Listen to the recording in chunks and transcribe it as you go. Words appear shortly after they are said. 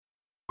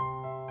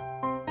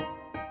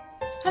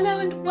Hello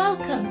and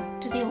welcome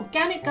to the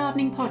Organic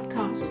Gardening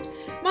Podcast.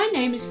 My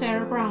name is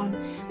Sarah Brown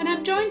and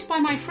I'm joined by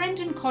my friend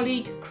and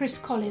colleague Chris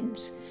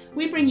Collins.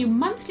 We bring you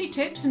monthly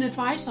tips and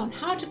advice on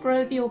how to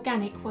grow the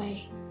organic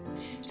way.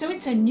 So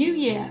it's a new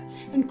year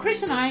and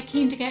Chris and I are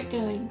keen to get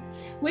going.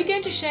 We're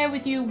going to share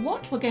with you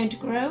what we're going to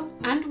grow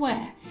and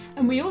where.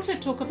 And we also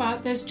talk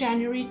about those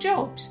January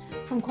jobs,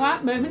 from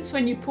quiet moments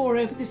when you pore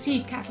over the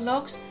seed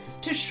catalogues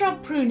to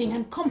shrub pruning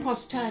and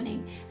compost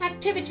turning,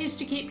 activities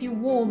to keep you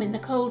warm in the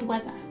cold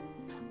weather.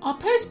 Our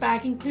post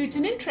bag includes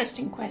an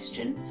interesting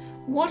question: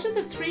 what are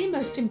the 3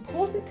 most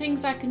important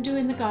things I can do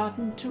in the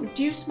garden to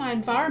reduce my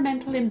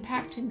environmental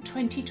impact in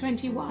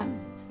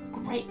 2021?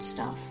 Great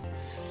stuff.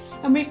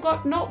 And we've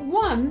got not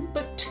 1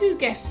 but 2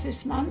 guests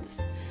this month.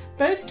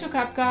 Both took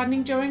up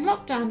gardening during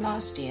lockdown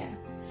last year.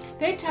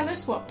 They tell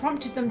us what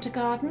prompted them to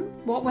garden,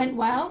 what went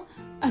well,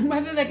 and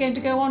whether they're going to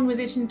go on with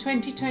it in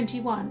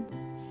 2021.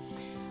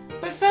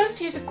 But first,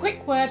 here's a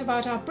quick word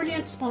about our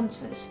brilliant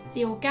sponsors,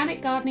 the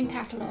Organic Gardening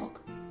Catalogue.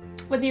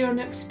 Whether you're an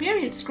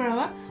experienced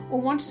grower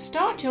or want to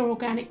start your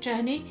organic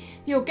journey,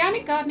 the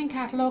Organic Gardening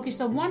Catalogue is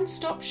the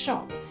one-stop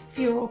shop for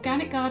your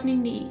organic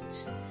gardening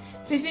needs.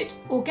 Visit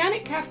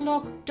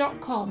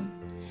organiccatalogue.com,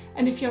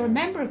 and if you're a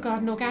member of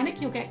Garden Organic,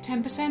 you'll get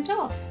 10%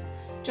 off.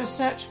 Just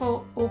search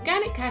for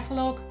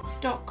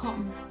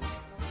organiccatalogue.com.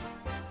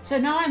 So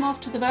now I'm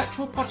off to the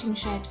virtual potting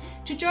shed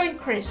to join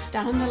Chris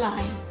down the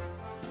line.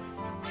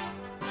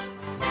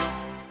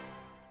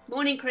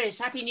 Morning, Chris.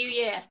 Happy New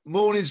Year.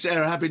 Morning,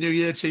 Sarah. Happy New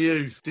Year to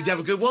you. Did you have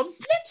a good one?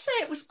 Let's say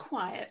it was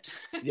quiet.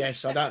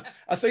 Yes, I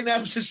think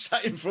that was the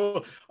same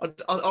for.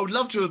 I would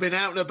love to have been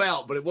out and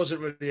about, but it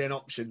wasn't really an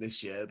option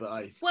this year.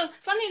 But Well,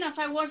 funnily enough,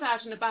 I was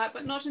out and about,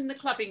 but not in the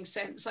clubbing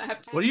sense. I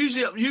have to. Well,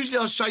 usually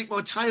I shake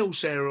my tail,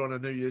 Sarah, on a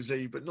New Year's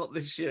Eve, but not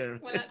this year.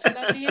 Well, that's a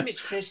lovely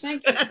image, Chris.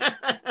 Thank you.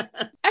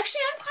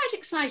 Actually, I'm quite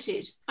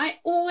excited. I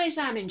always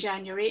am in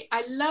January.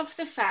 I love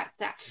the fact,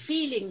 that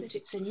feeling that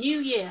it's a new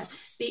year.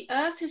 The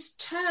earth has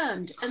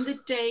turned and the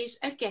days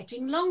are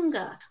getting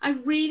longer. I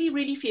really,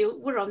 really feel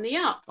we're on the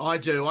up. I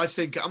do. I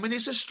mean,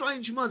 it's a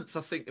strange month,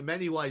 I think, in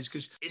many ways,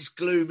 because it's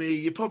gloomy.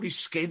 You're probably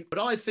skint, but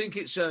I think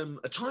it's a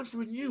time for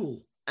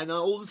renewal. And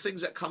all the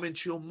things that come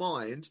into your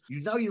mind,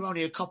 you know you're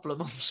only a couple of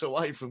months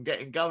away from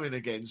getting going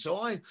again. So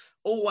I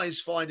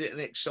always find it an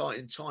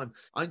exciting time.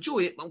 I enjoy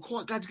it, but I'm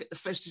quite glad to get the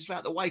festives out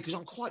of the way because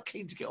I'm quite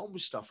keen to get on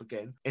with stuff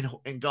again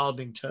in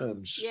gardening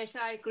terms. Yes,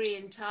 I agree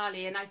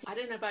entirely. And I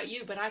don't know about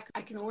you, but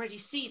I can already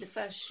see the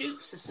first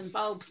shoots of some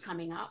bulbs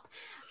coming up.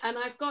 And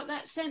I've got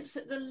that sense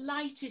that the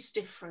light is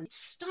different. It's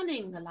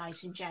stunning, the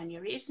light in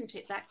January, isn't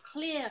it? That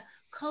clear,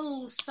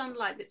 cold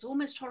sunlight that's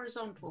almost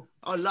horizontal.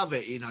 I love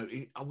it. You know,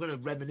 I'm going to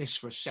reminisce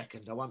for a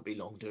second. I won't be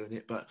long doing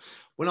it. But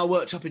when I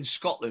worked up in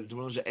Scotland,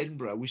 when I was at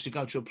Edinburgh, we used to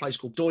go to a place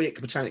called Doick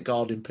Botanic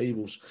Garden in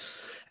Peebles.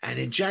 And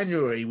in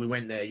January, we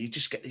went there. You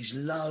just get these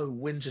low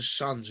winter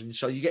suns. And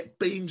so you get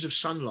beams of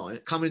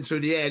sunlight coming through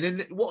the air. And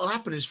then what will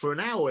happen is for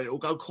an hour, it will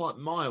go quite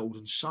mild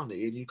and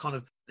sunny. And you kind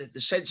of,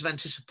 the sense of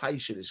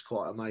anticipation is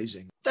quite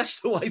amazing.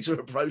 That's the way to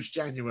approach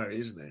January,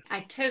 isn't it?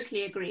 I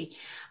totally agree.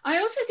 I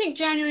also think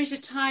January is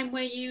a time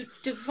where you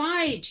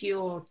divide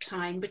your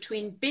time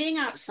between being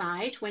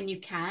outside when you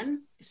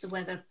can, if the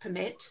weather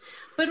permits,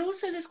 but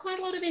also there's quite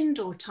a lot of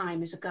indoor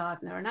time as a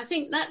gardener. And I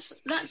think that's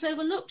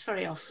overlooked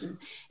very often.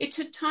 It's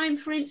a time,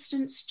 for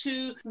instance,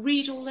 to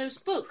read all those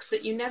books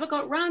that you never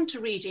got round to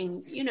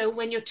reading, you know,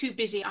 when you're too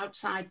busy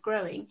outside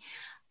growing.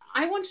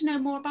 I want to know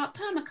more about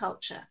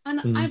permaculture.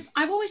 And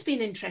I've always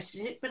been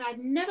interested in it, but I've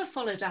never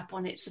followed up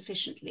on it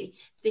sufficiently.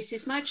 This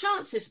is my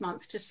chance this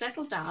month to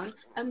settle down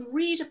and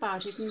read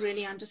about it and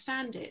really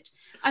understand it.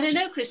 I don't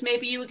know, Chris,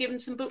 maybe you were given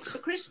some books for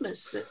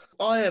Christmas.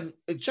 I am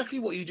exactly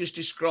what you just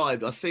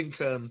described. I think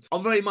I'm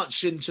very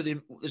much into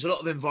there's a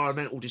lot of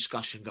environmental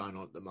discussion going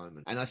on at the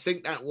moment. And I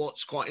think that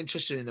what's quite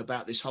interesting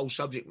about this whole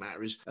subject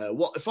matter is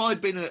what if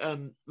I'd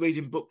been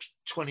reading books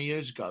 20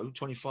 years ago,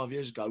 25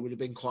 years ago, would have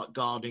been quite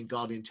gardening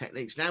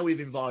techniques. Now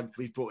we've brought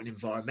in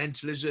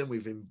environmentalism,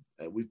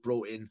 we've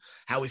brought in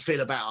how we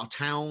feel about our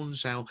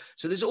towns, so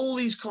there's all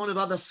these kind of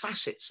other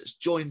facets that's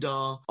joined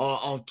our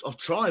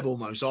tribe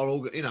almost,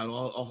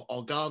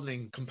 our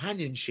gardening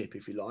companionship,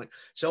 if you like.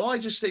 So I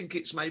just think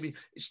it's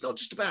not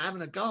just about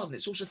having a garden,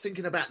 it's also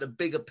thinking about the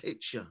bigger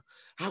picture.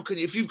 How can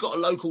you, if you've got a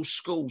local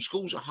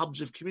schools are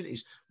hubs of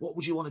communities, what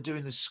would you want to do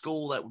in the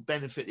school that would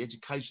benefit the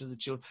education of the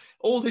children?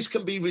 All this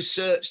can be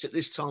researched at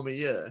this time of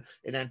year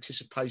in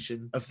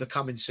anticipation of the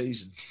coming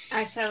season.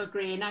 I so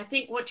agree. And I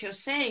think what you're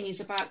saying is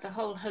about the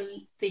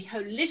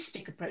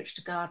holistic approach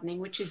to gardening,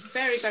 which is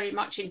very, very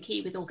much in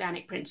key with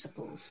organic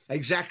principles.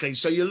 Exactly.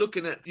 So you're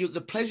looking at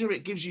the pleasure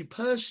it gives you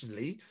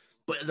personally,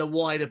 but the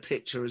wider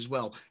picture as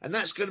well. And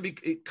that's going to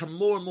become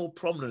more and more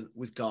prominent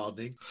with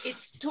gardening.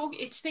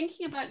 It's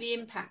thinking about the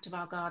impact of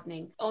our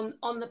gardening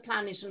on the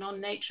planet and on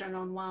nature and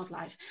on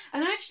wildlife.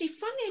 And actually,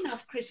 funnily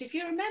enough, Chris, if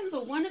you remember,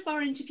 one of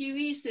our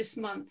interviewees this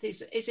month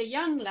is a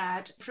young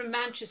lad from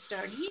Manchester,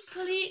 and he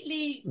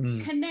completely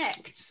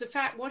connects the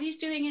fact what he's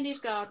doing in his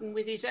garden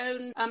with his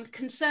own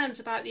concerns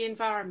about the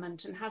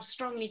environment and how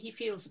strongly he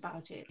feels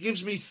about it.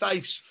 Gives me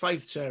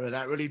faith, Sarah,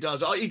 that really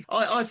does.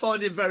 I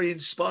find him very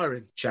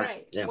inspiring.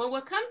 Great. Yeah. Well,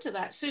 we'll come to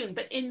that soon.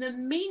 But in the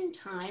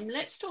meantime,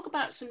 let's talk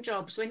about some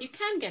jobs when you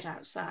can get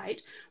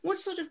outside. What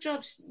sort of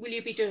jobs will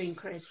you be doing,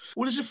 Chris?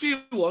 Well, there's a few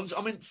ones.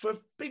 I mean, for a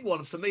big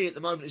one for me at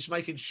the moment is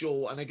making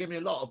sure, and they give me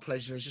a lot of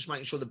pleasure, is just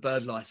making sure the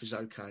bird life is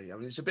okay. I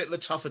mean, it's a bit of a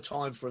tougher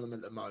time for them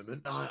at the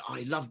moment.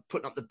 I love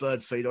putting up the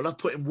bird feeder. I love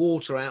putting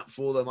water out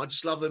for them. I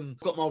just love them.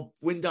 I've got my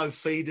window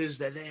feeders.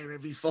 They're there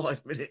every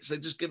 5 minutes. They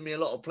just give me a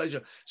lot of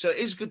pleasure. So it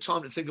is a good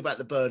time to think about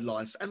the bird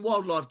life and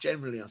wildlife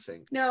generally, I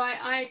think. No,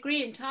 I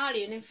agree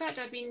entirely. And in fact,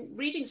 I've been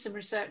reading some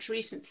research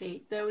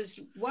recently. There was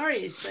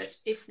worries that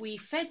if we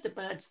fed the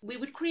birds, we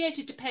would create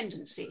a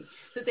dependency,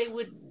 that they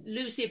would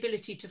lose the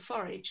ability to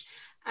forage.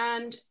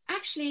 And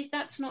actually,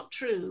 that's not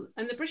true.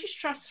 And the British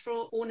Trust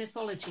for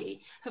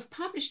Ornithology have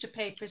published a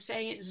paper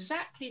saying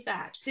exactly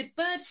that. The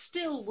birds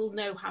still will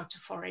know how to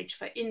forage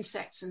for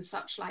insects and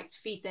such like to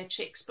feed their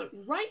chicks. But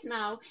right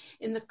now,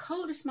 in the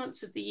coldest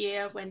months of the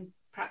year, when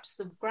perhaps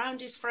the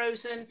ground is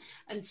frozen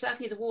and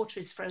certainly the water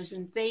is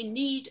frozen, they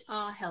need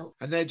our help.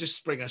 And they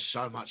just bring us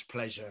so much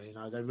pleasure, you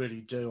know, they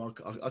really do.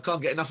 I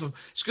can't get enough of them.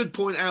 It's a good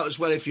point out as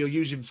well, if you're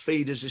using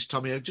feeders this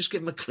time of year, just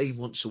give them a clean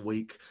once a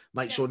week.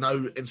 Make sure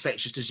no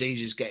infectious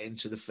diseases get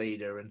into the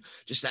feeder, and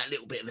just that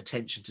little bit of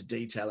attention to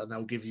detail, and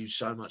they'll give you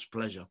so much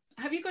pleasure.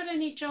 Have you got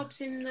any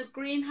jobs in the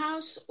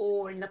greenhouse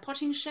or in the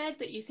potting shed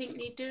that you think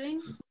need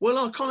doing? Well,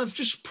 I kind of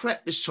just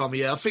prep this time of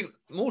year. I think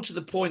more to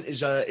the point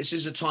is this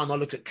is the time I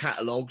look at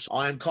catalogues.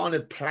 I am kind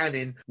of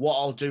planning what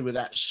I'll do with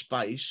that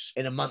space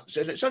in a month.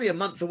 And it's only a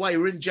month away.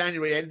 We're in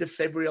January, end of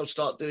February. I'll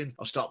start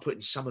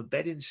putting summer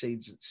bedding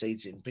seeds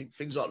in.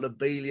 Things like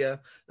lobelia,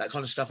 that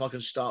kind of stuff. I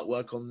can start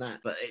work on that.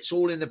 But it's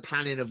all in the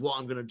planning of what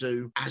I'm going to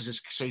do as the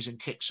season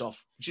kicks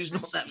off, which is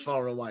not that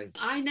far away.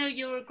 I know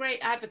you're a great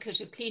advocate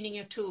of cleaning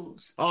your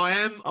tools. I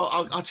am.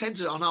 I tend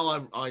to, I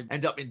know I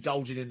end up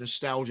indulging in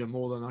nostalgia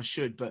more than I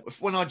should, but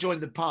when I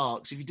joined the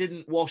parks, if you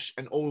didn't wash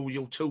and oil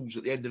your tools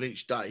at the end of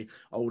each day,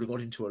 I would have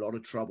got into a lot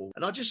of trouble.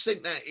 And I just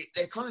think that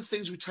they're kind of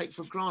things we take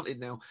for granted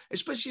now,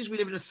 especially as we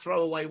live in a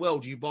throwaway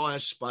world. You buy a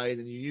spade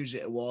and you use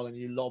it a while and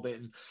you lob it,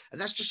 and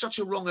that's just such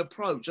a wrong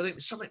approach. I think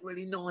there's something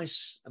really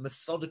nice and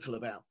methodical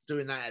about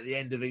doing that at the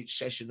end of each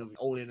session of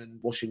oiling and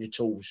washing your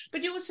tools.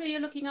 But you're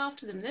looking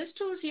after them. Those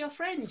tools are your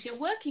friends. You're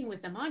working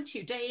with them, aren't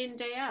you, day in,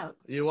 day out?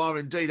 You are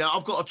indeed.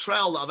 I've got a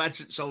trowel that I've had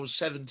since I was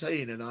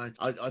 17, and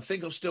I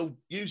think I'm still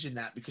using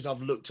that because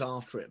I've looked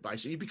after it,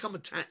 basically. You become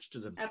attached to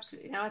them.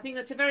 Absolutely. Now, I think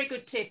that's a very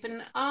good tip,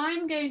 and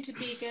I'm going to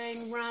be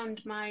going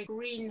round my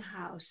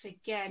greenhouse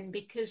again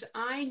because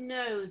I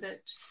know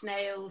that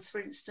snails, for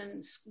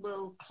instance,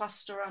 will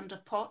cluster under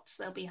pots.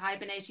 They'll be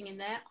hibernating in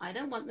there. I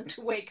don't want them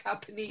to wake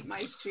up and eat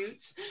my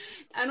shoots.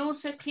 And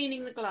also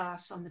cleaning the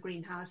glass on the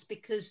greenhouse,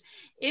 because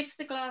if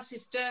the glass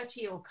is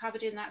dirty or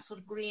covered in that sort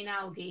of green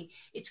algae,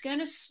 it's going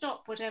to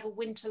stop whatever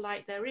winter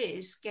light there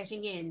is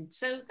getting in.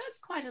 So that's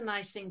quite a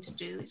nice thing to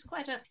do. It's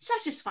quite a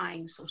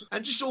satisfying sort of.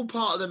 And just all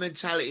part of the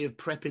mentality of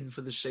prepping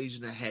for the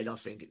season ahead. I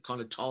think it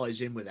kind of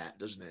ties in with that,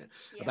 doesn't it?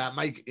 Yeah. About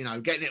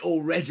getting it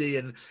all ready,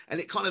 and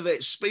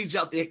it speeds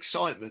up the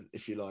excitement,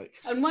 if you like.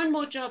 And one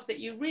more job that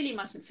you really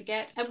mustn't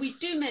forget, and we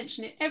do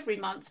mention it every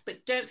month,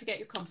 but don't forget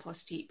your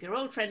compost heap, your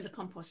old friend, the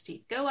compost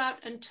heap. Go out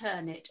and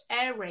turn it,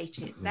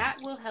 aerate it. That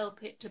will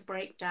help it to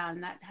break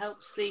down. That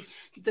helps the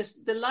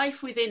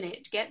life within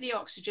it get the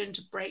oxygen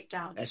to break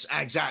down. That's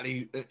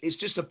exactly. It's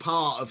just a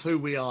part of who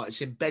we are.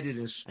 It's embedded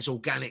us as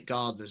organic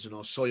gardeners, and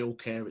our soil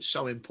care. It's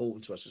so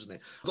important to us, isn't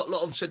it? I've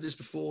got I've said this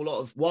before, a lot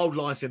of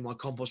wildlife in my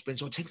compost bin,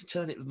 so I tend to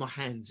turn it with my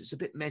hands. It's a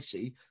bit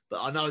messy,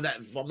 but I know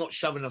that if I'm not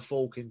shoving a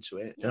fork into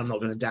it, then I'm not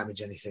going to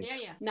damage anything.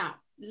 Yeah. Now,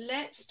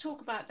 let's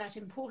talk about that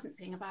important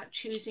thing about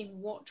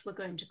choosing what we're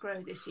going to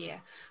grow this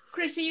year.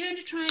 Chris, are you going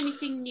to try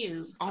anything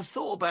new? I've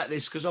thought about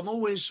this because I'm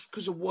always,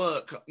 because of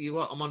work,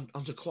 I'm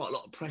under quite a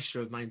lot of pressure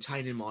of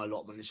maintaining my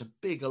allotment. It's a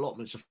big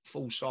allotment, it's a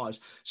full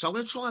size. So I'm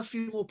going to try a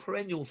few more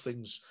perennial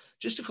things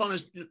just to kind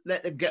of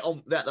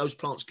let those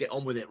plants get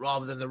on with it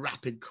rather than the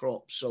rapid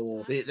crops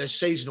or the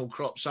seasonal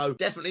crops. So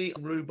definitely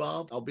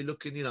rhubarb. I'll be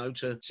looking,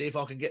 to see if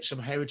I can get some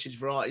heritage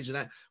varieties of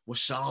that.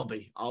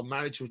 Wasabi. I'm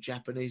married to a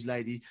Japanese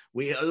lady.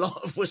 We eat a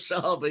lot of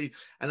wasabi,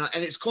 and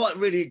it's quite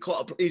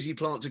an easy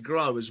plant to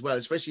grow as well,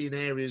 especially in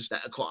areas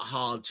that are quite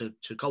hard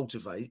to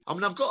cultivate. I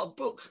mean, I've got a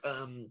book,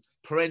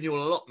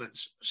 Perennial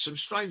Allotments, some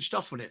strange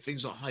stuff on it,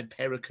 things like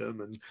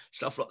Hypericum and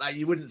stuff like that.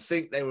 You wouldn't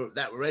think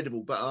that were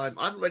edible, but I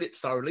haven't read it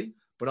thoroughly,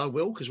 but I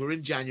will because we're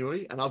in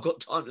January and I've got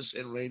time to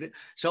sit and read it.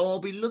 So I'll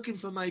be looking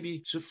for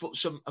maybe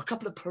a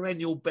couple of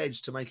perennial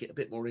beds to make it a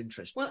bit more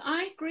interesting. Well,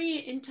 I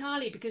agree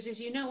entirely because, as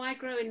you know, I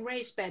grow in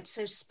raised beds,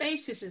 so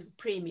space is a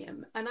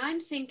premium. And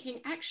I'm thinking,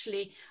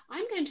 actually,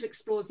 I'm going to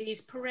explore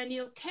these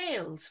perennial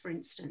kales, for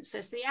instance.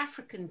 There's the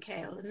African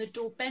kale and the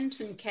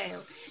Dorbenton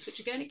kale,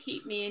 which are going to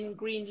keep me in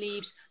green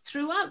leaves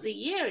throughout the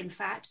year, in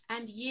fact,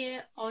 and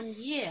year on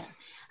year.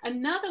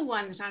 Another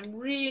one that I'm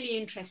really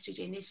interested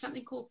in is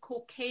something called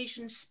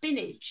Caucasian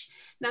spinach.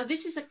 Now,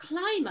 this is a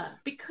climber.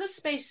 Because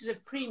space is a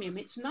premium,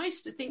 it's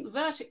nice to think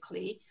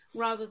vertically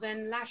rather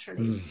than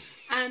laterally.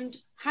 And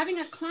having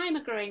a climber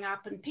growing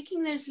up and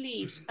picking those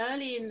leaves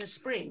early in the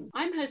spring,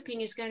 I'm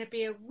hoping is going to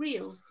be a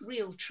real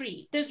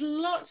treat. There's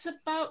lots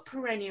about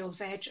perennial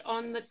veg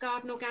on the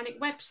Garden Organic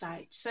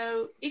website.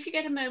 So if you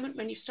get a moment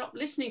when you stop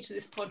listening to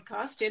this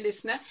podcast, dear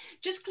listener,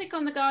 just click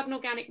on the Garden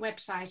Organic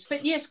website.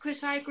 But yes,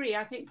 Chris, I agree.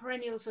 I think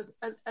perennials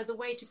are the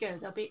way to go.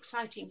 They'll be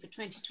exciting for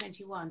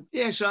 2021.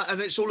 Yes, and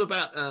it's all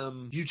about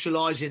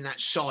utilising that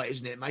site,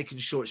 isn't it? Making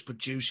sure it's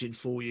producing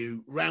for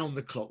you round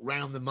the clock,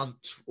 round the month,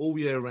 all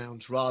year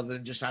round, rather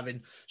than just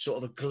having sort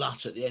of a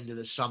glut at the end of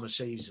the summer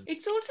season.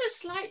 It's also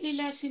slightly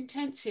less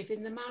intensive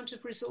in the amount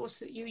of resource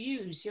that you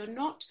use. You're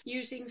not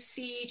using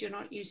seed, you're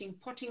not using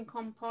potting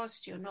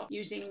compost, you're not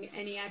using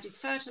any added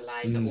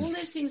fertilizer, all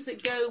those things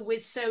that go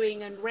with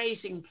sowing and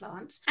raising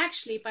plants.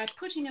 Actually, by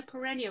putting a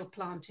perennial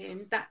plant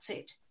in, that's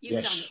it.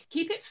 You've done it.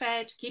 Keep it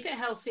fed, keep it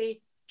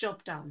healthy,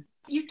 job done.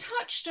 You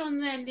touched on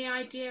then the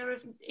idea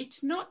of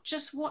it's not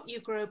just what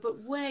you grow,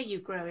 but where you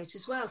grow it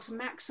as well, to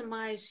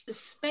maximise the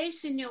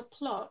space in your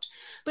plot,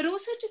 but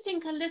also to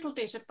think a little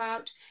bit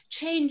about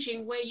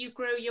changing where you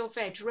grow your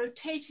veg,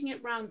 rotating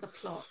it round the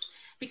plot.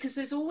 Because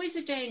there's always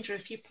a danger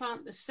if you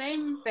plant the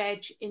same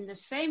veg in the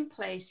same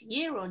place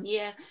year on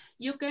year,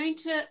 you're going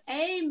to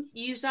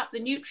use up the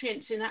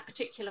nutrients in that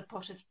particular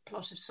plot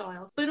of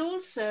soil, but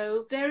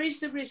also there is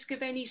the risk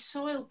of any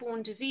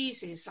soil-borne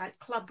diseases like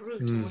club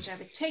root or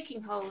whatever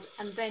taking hold,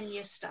 and then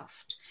you're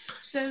stuffed.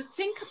 So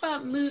think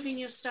about moving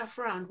your stuff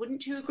around.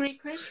 Wouldn't you agree,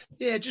 Chris?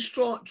 Yeah, just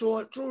draw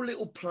a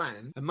little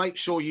plan and make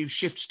sure you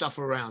shift stuff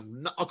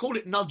around. I call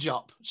it nudge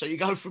up. So you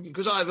go from,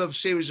 because I have a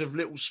series of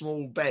little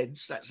small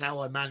beds, that's how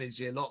I manage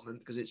the allotment,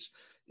 because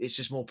it's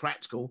just more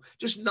practical.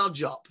 Just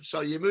nudge up.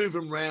 So you move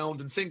them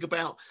round and think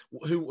about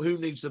who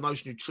needs the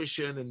most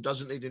nutrition and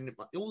doesn't need any.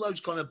 All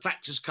those kind of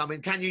factors come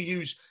in. Can you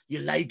use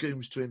your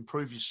legumes to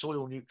improve your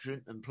soil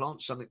nutrient and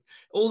plant something?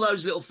 All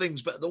those little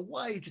things. But the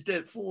way to do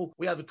it before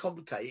we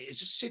overcomplicate it is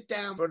just sit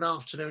down for an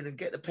afternoon and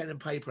get the pen and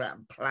paper out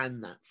and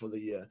plan that for the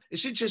year.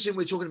 It's interesting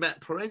we're talking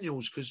about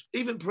perennials, because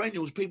even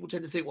perennials, people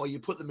tend to think, well, you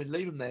put them in,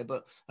 leave them there.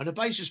 But an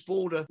herbaceous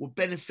border will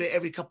benefit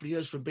every couple of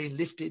years from being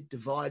lifted,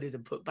 divided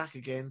and put back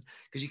again,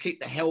 because you keep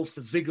the health,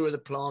 the vigor of the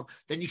plant.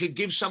 Then you can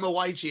give some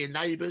away to your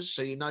neighbours,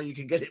 so you know you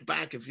can get it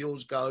back if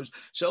yours goes.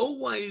 So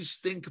always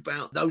think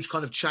about those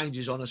kind of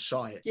changes on a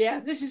site. Yeah,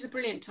 this is a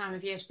brilliant time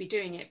of year to be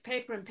doing it.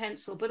 Paper and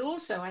pencil, but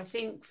also I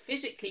think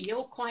physically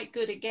you're quite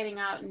good at getting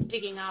out and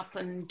digging up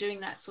and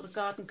doing that sort of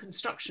garden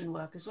construction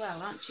work as well,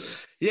 aren't you?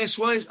 Yes,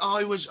 well,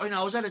 I was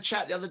at a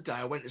chat the other day.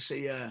 I went to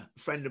see a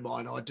friend of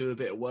mine I do a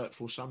bit of work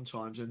for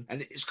sometimes, and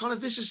it's kind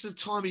of, this is the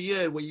time of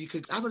year where you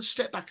could have a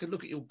step back and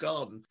look at your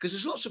garden, because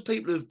there's lots of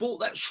people who've bought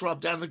that shrub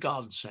down the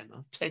garden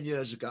centre 10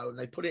 years ago and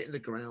they put it in the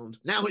ground.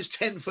 Now it's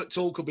 10 foot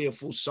tall, could be a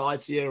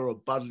forsythia or a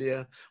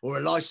buddleia or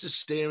a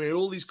lysosteria,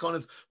 all these kind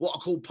of what I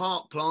call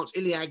park plants,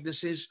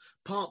 Iliagnuses,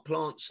 park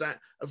plants that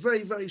are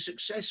very, very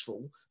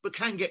successful, but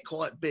can get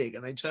quite big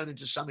and they turn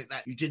into something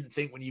that you didn't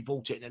think when you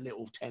bought it in a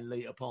little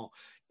 10-litre pot.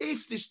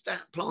 If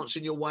that plant's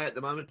in your way at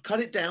the moment, cut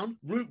it down,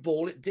 root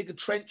ball it, dig a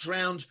trench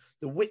round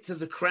the width of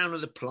the crown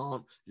of the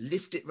plant,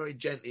 lift it very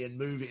gently and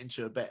move it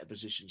into a better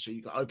position. So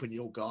you can open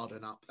your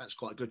garden up. That's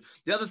quite good.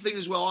 The other thing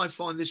as well, I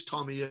find this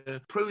time of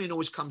year, pruning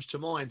always comes to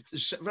mind.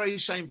 The very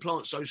same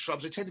plants, those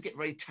shrubs, they tend to get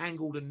very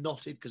tangled and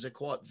knotted because they're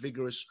quite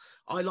vigorous.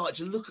 I like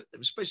to look at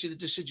them, especially the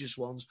deciduous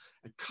ones,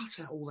 and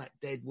cut out all that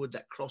dead wood,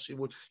 that crossing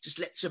wood. Just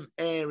let some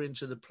air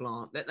into the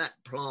plant. Let that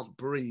plant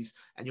breathe,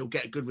 and you'll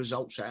get good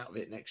results out of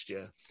it next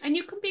year. And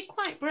you can be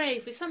quite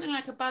brave with something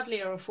like a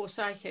buddleia or a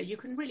forsythia. You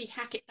can really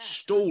hack it back.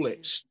 Stall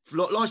it.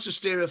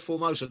 Lysosteria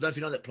formosa, I don't know if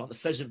you know that plant, the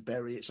pheasant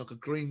berry. It's like a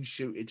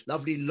green-shooted,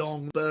 lovely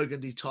long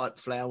burgundy-type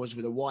flowers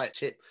with a white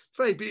tip.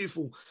 Very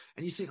beautiful.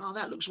 And you think, oh,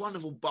 that looks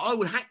wonderful. But I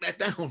would hack that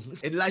down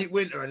in late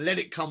winter and let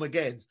it come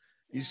again.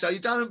 So you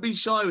don't be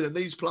shy with them.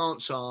 These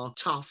plants are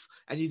tough,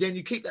 and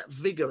you keep that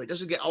vigour. It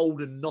doesn't get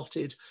old and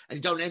knotted, and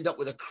you don't end up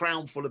with a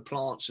crown full of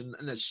plants and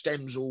the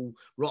stems all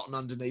rotten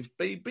underneath.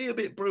 Be a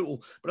bit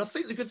brutal. But I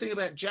think the good thing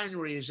about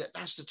January is that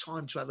that's the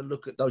time to have a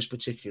look at those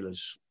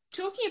particulars.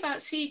 Talking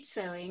about seed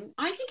sowing,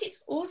 I think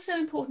it's also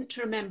important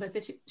to remember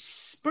that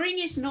spring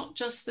is not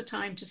just the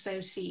time to sow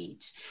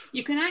seeds.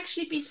 You can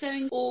actually be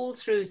sowing all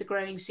through the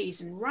growing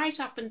season, right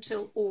up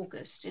until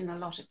August in a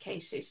lot of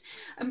cases.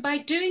 And by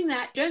doing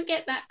that, you don't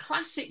get that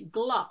classic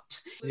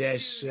glut.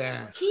 Yes,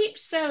 yeah. Keep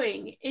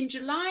sowing. In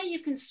July, you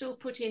can still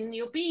put in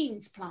your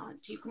beans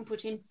plant. You can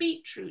put in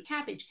beetroot,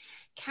 cabbage.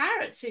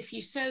 Carrots, if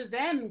you sow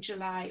them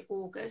July,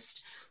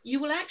 August, you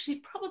will actually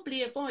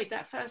probably avoid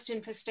that first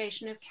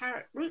infestation of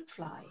carrot root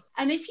fly.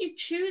 And if you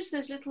choose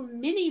those little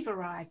mini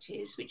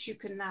varieties, which you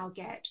can now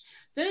get,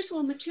 those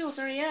will mature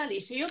very early.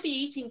 So you'll be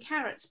eating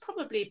carrots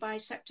probably by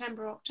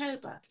September,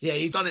 October. Yeah,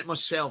 you've done it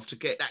myself to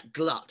get that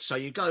glut. So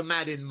you go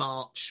mad in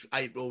March,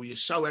 April, you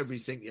sow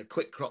everything, your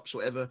quick crops,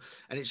 whatever,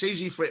 and it's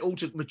easy for it all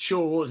to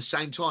mature all at the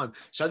same time.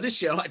 So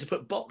this year I had to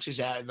put boxes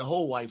out in the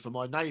hallway for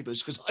my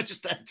neighbours because I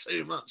just had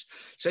too much.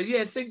 So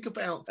yeah, think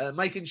about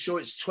making sure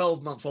it's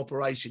 12-month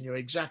operation. You're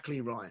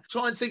exactly right.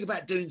 Try and think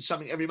about doing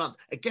something every month.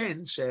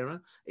 Again, Sarah,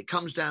 it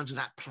comes down to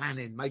that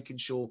planning, making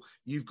sure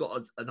you've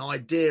got an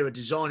idea, a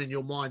design in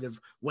your mind of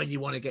when you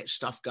want to get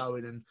stuff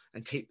going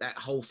and keep that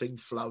whole thing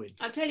flowing.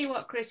 I'll tell you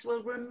what, Chris,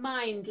 we'll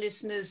remind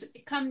listeners,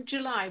 come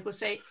July, we'll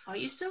say, are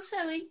you still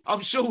sowing? I'm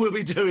sure we'll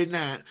be doing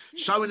that.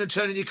 Sowing and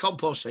turning your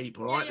compost heap,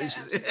 all right?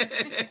 Yeah,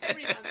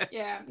 every month.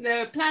 Yeah,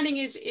 no, planning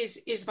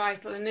is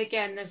vital. And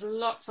again, there's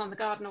lots on the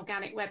Garden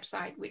Organic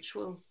website, which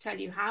will tell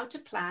you how to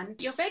plan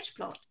your veg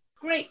plot.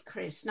 Great,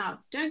 Chris. Now,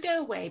 don't go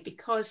away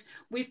because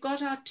we've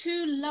got our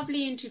two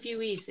lovely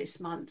interviewees this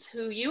month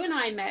who you and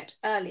I met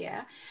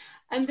earlier,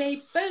 and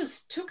they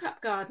both took up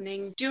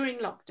gardening during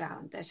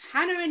lockdown. There's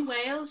Hannah in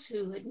Wales,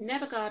 who had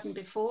never gardened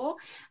before,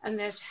 and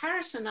there's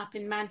Harrison up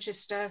in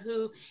Manchester,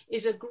 who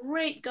is a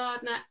great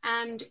gardener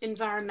and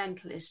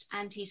environmentalist,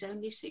 and he's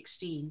only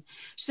 16.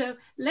 So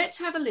let's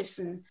have a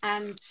listen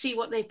and see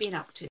what they've been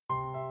up to.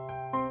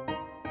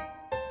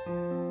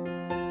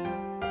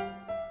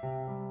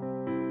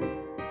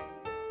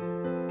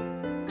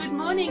 Good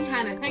morning,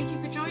 Hannah. Thank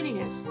you for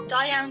joining us.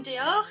 Da iawn,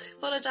 diolch.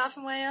 Bore da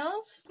from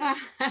Wales.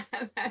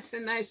 That's a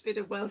nice bit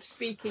of Welsh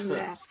speaking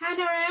there.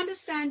 Hannah, I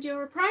understand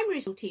you're a primary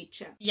school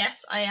teacher.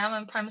 Yes, I am.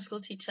 I'm a primary school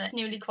teacher,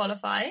 newly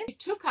qualified. You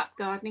took up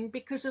gardening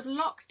because of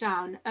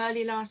lockdown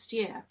early last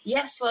year.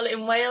 Yes, well,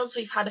 in Wales,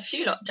 we've had a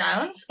few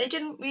lockdowns. They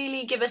didn't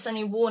really give us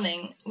any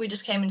warning. We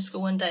just came into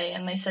school one day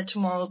and they said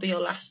tomorrow will be your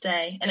last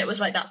day. And it was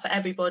like that for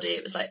everybody.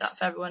 It was like that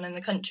for everyone in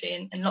the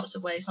country in lots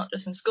of ways, not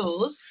just in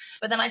schools.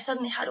 But then I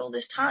suddenly had all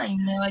this time.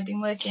 You know, I'd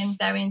been working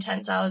very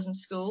intense hours in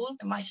school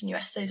and writing your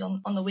essays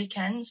on the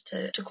weekends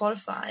to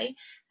qualify.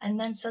 And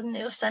then suddenly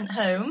you're sent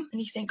home and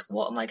you think,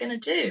 what am I going to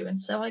do?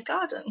 And so I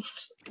gardened.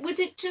 Was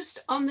it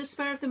just on the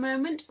spur of the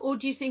moment, or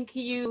do you think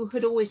you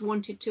had always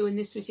wanted to and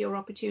this was your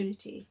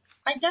opportunity?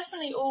 I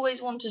definitely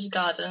always wanted to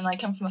garden. I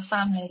come from a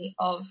family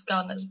of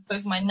gardeners.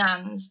 Both my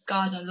nans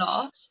garden a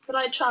lot, but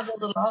I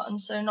travelled a lot and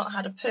so not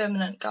had a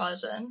permanent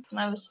garden. And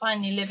I was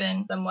finally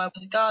living somewhere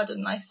with a garden.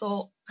 And I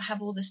thought, I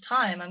have all this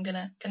time, I'm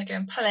gonna go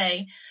and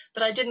play.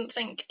 But I didn't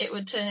think it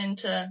would turn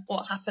into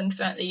what happened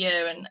throughout the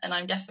year, and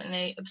I'm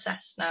definitely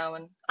obsessed now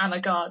and I'm a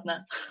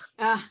gardener.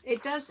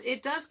 It does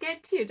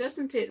get to you,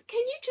 doesn't it? Can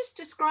you just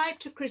describe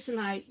to Chris and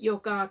I your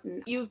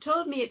garden? You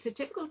told me it's a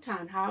typical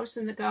townhouse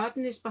and the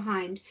garden is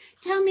behind.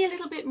 Tell me a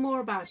little bit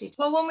more about it.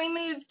 Well, when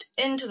we moved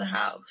into the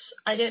house,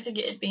 I don't think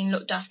it had been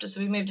looked after,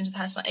 so we moved into the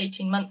house about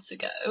 18 months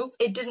ago.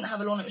 It didn't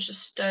have a lawn, it was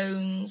just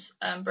stones,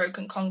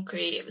 broken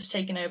concrete. It was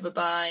taken over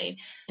by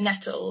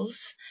nettles.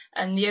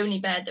 And the only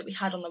bed that we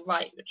had on the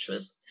right, which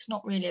was, it's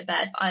not really a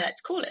bed, but I like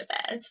to call it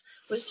a bed,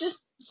 was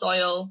just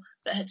soil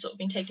that had sort of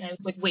been taken over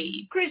with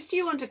weed. Chris, do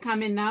you want to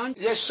come in now?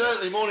 Yes,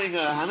 certainly. Morning,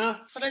 Hannah.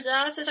 Chris,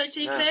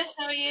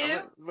 how are you?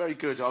 Very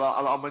good.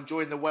 I'm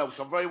enjoying the Welsh.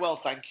 I'm very well,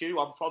 thank you.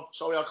 I'm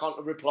sorry I can't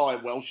reply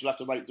in Welsh. You'll have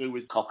to make do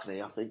with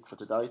Cockney, I think, for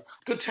today.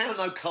 Good town,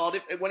 though,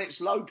 Cardiff. When it's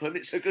open,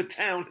 it's a good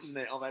town, isn't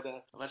it? I've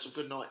had some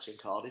good nights in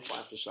Cardiff, I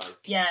have to say.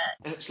 Yeah.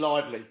 It's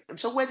lively. And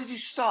so where did you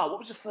start? What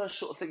was the first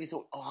sort of thing you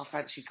thought, I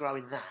fancy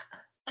growing that?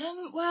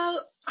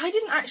 Well, I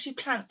didn't actually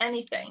plant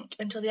anything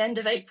until the end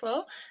of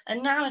April,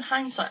 and now in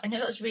hindsight I know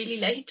it was really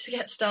late to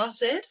get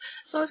started,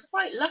 so I was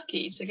quite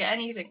lucky to get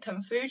anything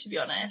come through, to be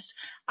honest.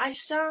 I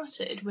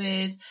started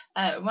with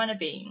runner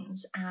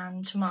beans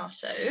and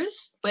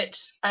tomatoes,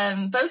 which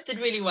both did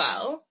really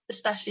well,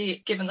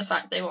 especially given the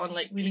fact they were on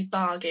like really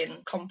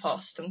bargain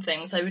compost and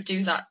things. I would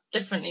do that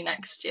differently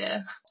next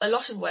year. A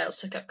lot of Wales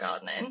took up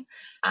gardening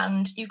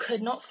and you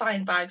could not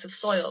find bags of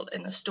soil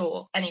in the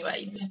store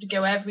anyway. You had to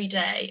go every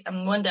day,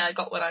 and one day I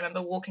got one. I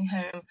remember walking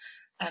home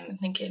and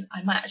thinking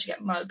I might actually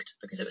get mugged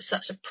because it was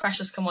such a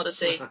precious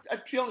commodity.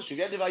 To be honest with you,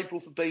 the end of April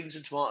for beans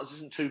and tomatoes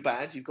isn't too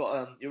bad. You've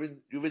got you're in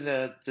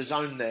the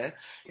zone there.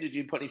 Did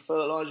you put any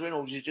fertiliser in,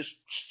 or did you just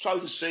sow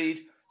the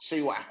seed,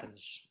 see what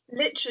happens?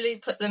 literally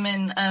put them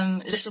in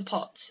little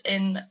pots.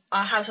 In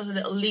our house has a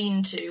little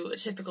lean-to, a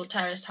typical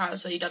terraced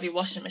house where you'd have your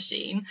washing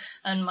machine,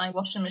 and my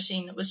washing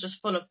machine was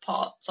just full of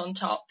pots on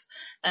top.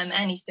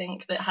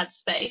 Anything that had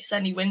space,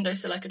 any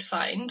windowsill I could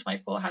find.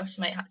 My poor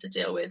housemate had to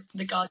deal with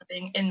the garden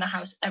being in the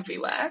house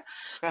everywhere.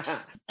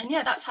 And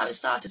yeah, that's how it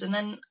started. And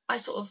then I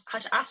sort of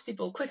had to ask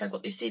people, quick, I've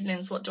got these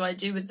seedlings, what do I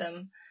do with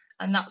them?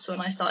 And that's when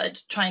I started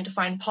trying to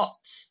find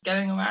pots,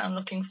 going around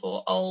looking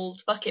for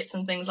old buckets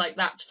and things like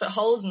that to put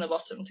holes in the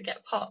bottom to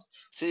get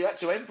pots. So you had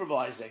to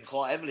improvise then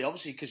quite heavily,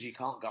 obviously, because you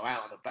can't go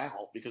out and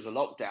about because of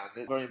lockdown.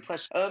 It's very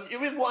impressive.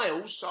 You're in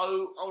Wales,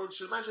 so I would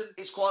imagine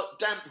it's quite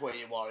damp where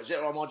you are, is it?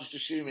 Or am I just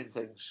assuming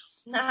things?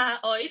 Na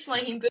oes,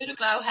 mae hi'n bwyd o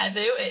glaw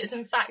heddiw. It is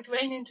in fact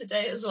raining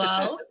today as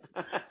well.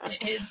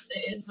 It is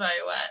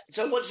very wet.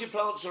 So once your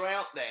plants are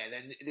out there,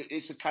 then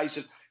it's a case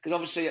of, because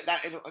obviously at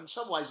that, in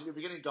some ways, if you're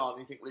beginning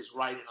garden, you think, well, it's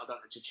raining, I don't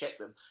need to check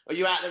them. Are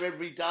you out there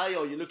every day,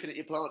 or you're looking at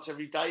your plants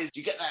every day? Do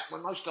you get that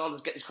when most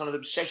gardeners get this kind of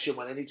obsession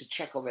where they need to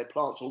check on their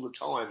plants all the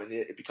time, and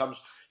it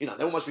becomes, they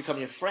almost become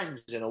your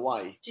friends in a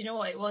way? Do you know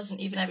what? It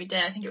wasn't even every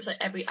day. I think it was like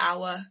every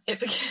hour.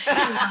 It became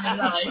my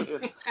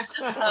life.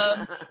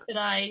 But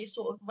I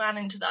sort of ran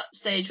into that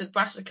stage with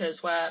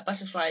brassicas where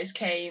butterflies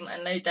came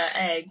and laid their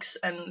eggs,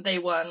 and they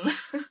won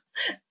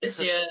this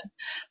year.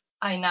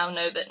 I now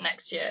know that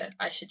next year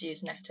I should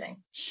use netting.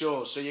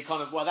 Sure. So you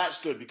kind of, well,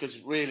 that's good, because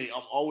really I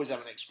always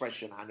have an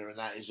expression, Hannah, and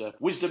that is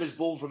wisdom is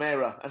born from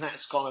error. And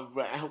that's kind of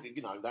how,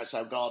 that's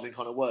how gardening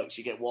kind of works.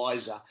 You get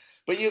wiser.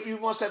 But you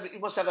must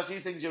have a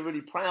few things you're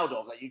really proud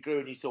of that you grew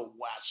and you thought,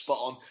 wow, spot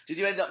on. Did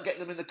you end up getting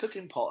them in the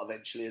cooking pot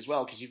eventually as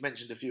well? Because you've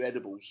mentioned a few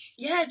edibles.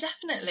 Yeah,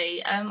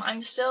 definitely.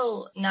 I'm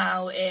still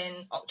now in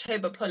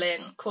October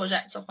pulling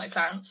courgettes off my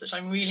plants, which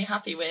I'm really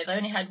happy with. I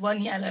only had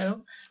one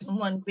yellow and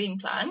one green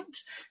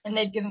plant, and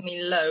they'd given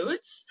me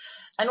loads.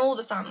 And all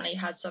the family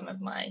had some of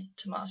my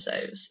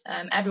tomatoes.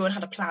 Everyone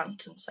had a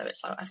plant, and so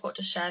it's like I've got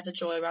to share the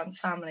joy around the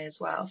family as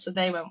well. So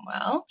they went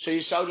well. So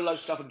you sold a load of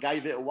stuff and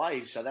gave it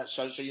away. So that's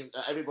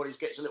everybody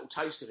gets a little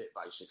taste of it,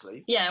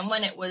 basically. Yeah, and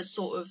when it was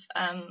sort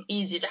of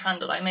easier to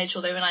handle, I made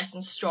sure they were nice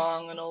and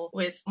strong and all.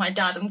 With my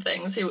dad and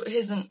things, who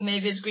isn't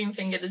maybe as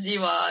green-fingered as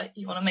you are,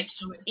 you want to make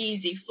sure it's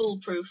easy,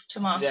 foolproof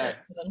tomato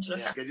for them to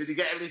look at. Did you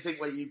get anything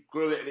where you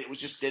grew it and it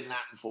just didn't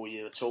happen for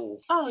you at all?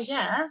 Oh,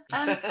 yeah.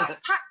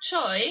 Pak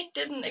choy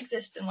didn't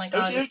exist in my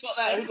garden. Who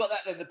got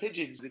that then? The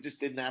pigeons? It just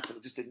didn't happen.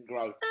 It just didn't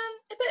grow.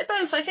 A bit of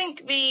both. I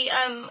think the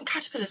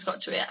caterpillars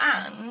got to it,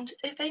 and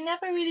they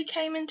never really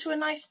came into a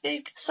nice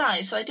big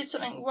size. So I did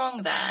something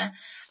wrong there.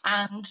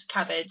 And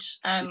cabbage,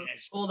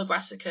 all the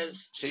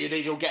brassicas. So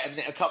you'll get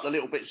a couple of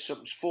little bits,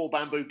 4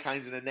 bamboo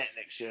canes and a net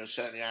next year,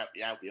 certainly help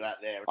you out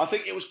there. I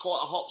think it was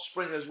quite a hot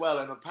spring as well,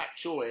 and a pak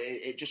choy,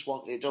 it just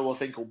wants, it's all a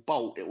thing called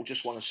bolt. It will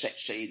just want to set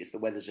seed if the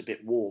weather's a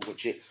bit warm,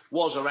 which it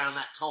was around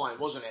that time,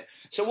 wasn't it?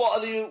 So what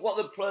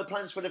are the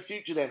plans for the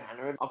future then,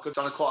 Hannah? I've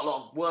done quite a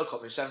lot of work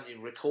on this, haven't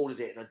you? Recorded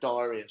it in a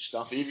diary and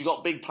stuff. Have you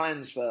got big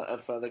plans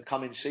for the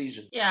coming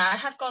season? Yeah, I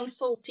have gone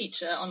full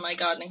teacher on my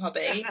gardening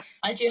hobby.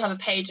 I do have a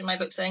page in my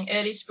book saying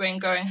early spring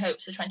growing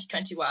hopes for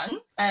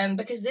 2021,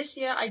 because this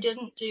year I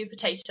didn't do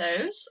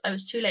potatoes. I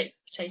was too late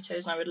for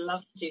potatoes, and I would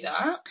love to do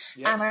that.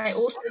 And I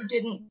also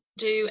didn't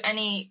do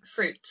any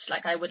fruits.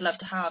 Like I would love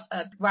to have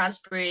a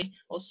raspberry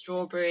or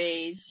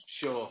strawberries.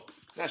 Sure.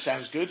 That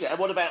sounds good. And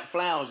what about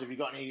flowers? Have you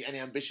got any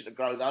ambition to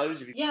grow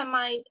those? Yeah,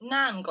 my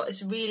nan got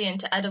us really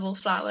into edible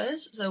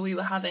flowers. So we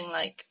were having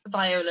like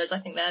violas, I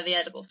think they're the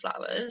edible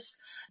flowers.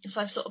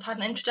 So I've sort of had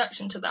an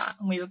introduction to that,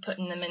 and we were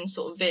putting them in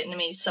sort of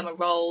Vietnamese summer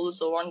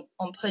rolls or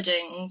on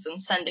puddings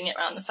and sending it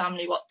around the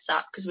family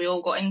WhatsApp because we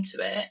all got into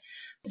it.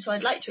 So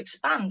I'd like to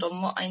expand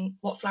on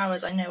what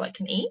flowers I know I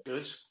can eat.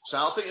 Good. So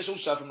I think it's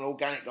also from an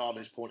organic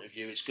gardener's point of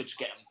view, it's good to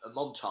get a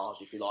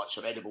montage, if you like,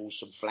 some edibles,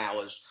 some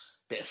flowers,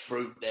 bit of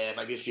fruit there,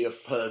 maybe a few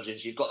herbs in,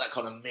 so you've got that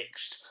kind of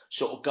mixed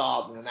sort of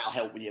garden, and that'll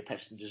help with your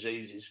pests and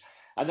diseases.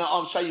 And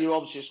I'll say you're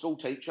obviously a school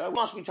teacher. You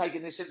must be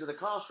taking this into the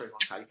classroom,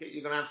 I take it.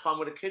 You're going to have fun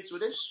with the kids with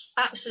this?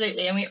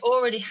 Absolutely, and we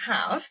already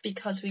have,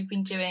 because we've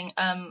been doing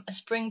a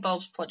spring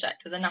bulbs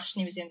project with the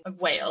National Museum of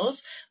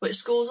Wales, which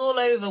schools all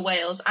over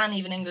Wales and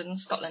even England and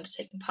Scotland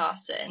are taking part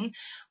in,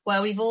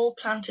 where we've all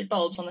planted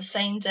bulbs on the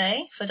same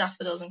day for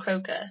daffodils and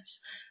crocus.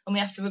 And we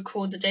have to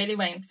record the daily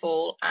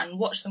rainfall and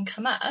watch them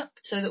come up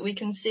so that we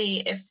can see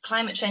if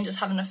climate changes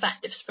have an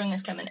effect, if spring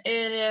is coming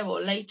earlier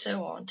or later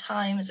or on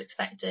time as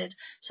expected.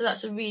 So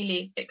that's a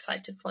really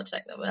exciting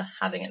project that we're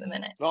having at the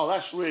minute. Oh,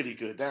 that's really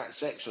good.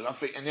 That's excellent. I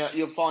think, and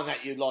you'll find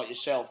that you like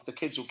yourself, the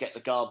kids will get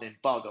the gardening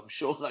bug. I'm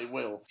sure they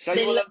will. So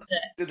they loved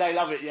it. Did they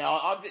love it?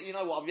 Yeah. You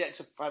know what? I've yet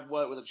to have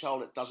worked with a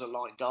child that doesn't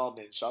like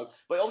gardening. So,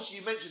 but obviously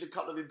you mentioned a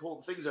couple of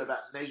important things there about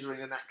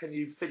measuring and that. Can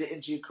you fit it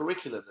into your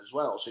curriculum as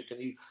well? So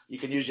you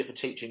can use it for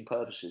teaching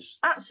purposes.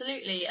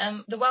 Absolutely.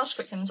 The Welsh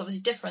curriculum is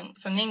obviously different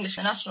from the English.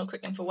 The national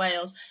curriculum for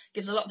Wales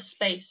gives a lot of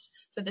space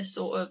for this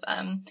sort of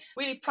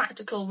really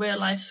practical real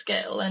life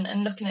skill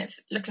and looking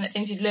at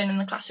things you'd learn in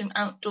the classroom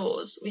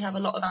outdoors. We have a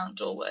lot of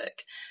outdoor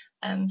work.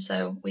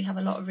 So we have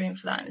a lot of room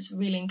for that, and it's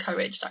really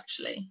encouraged,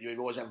 actually. You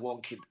always have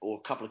one kid or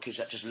a couple of kids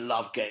that just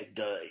love getting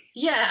dirty.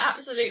 Yeah,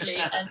 absolutely.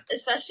 And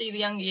especially the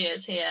younger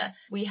years here,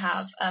 we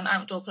have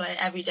outdoor play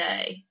every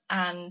day.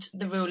 And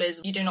the rule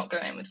is you do not go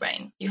in with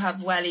rain. You have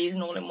wellies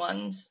and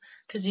all-in-ones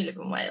because you live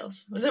in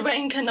Wales. The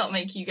rain cannot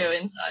make you go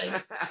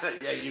inside.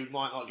 Yeah, you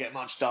might not get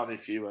much done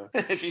if you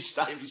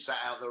sat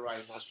out in the rain,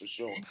 that's for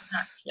sure.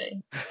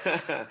 Exactly.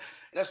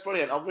 That's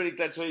brilliant. I'm really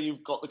glad to hear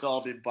you've got the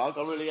gardening bug.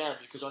 I really am,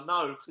 because I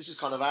know this is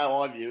kind of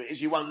how I view it,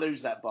 is you won't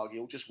lose that bug.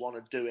 You'll just want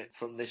to do it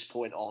from this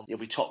point on. You'll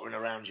be tottering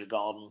around your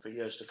garden for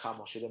years to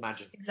come, I should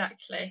imagine.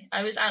 Exactly.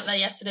 I was out there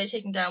yesterday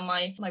taking down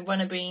my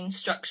runner bean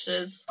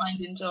structures,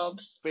 finding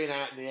jobs. Being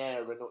out in the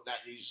air and that,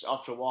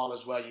 after a while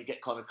as well, you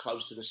get kind of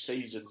close to the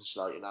seasons.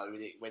 Like,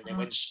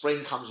 when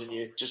spring comes and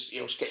you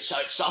get so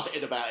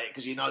excited about it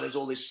because you know there's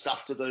all this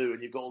stuff to do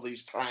and you've got all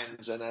these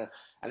plans and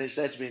it's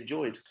there to be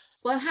enjoyed.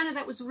 Well, Hannah,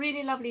 that was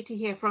really lovely to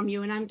hear from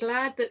you, and I'm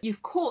glad that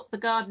you've caught the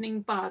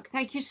gardening bug.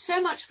 Thank you so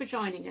much for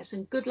joining us,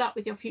 and good luck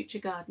with your future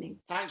gardening.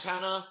 Thanks,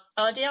 Hannah.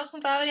 Diolch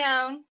yn fawr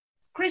iawn.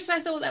 Chris, I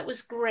thought that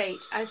was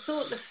great. I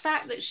thought the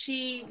fact that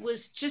she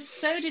was just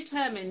so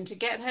determined to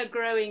get her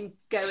growing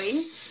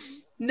going,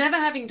 never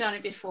having done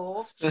it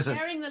before,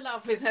 sharing the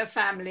love with her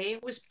family,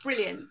 was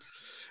brilliant.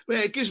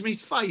 Well, it gives me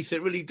faith,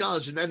 it really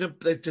does. And then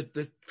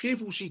the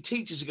pupils she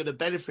teaches are going to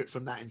benefit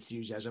from that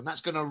enthusiasm. That's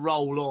going to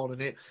roll on,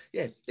 and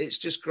it's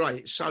just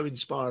great. It's so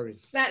inspiring.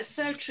 That's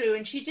so true.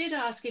 And she did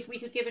ask if we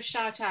could give a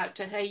shout out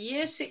to her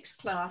Year 6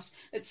 class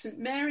at St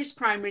Mary's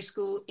Primary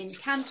School in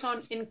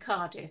Canton in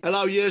Cardiff.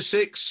 Hello, Year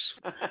 6.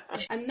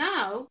 And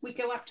now we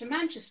go up to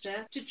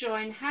Manchester to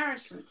join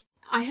Harrison.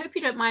 I hope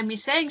you don't mind me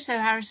saying so,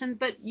 Harrison,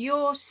 but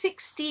you're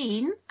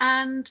 16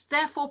 and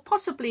therefore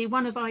possibly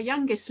one of our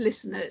youngest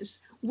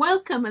listeners.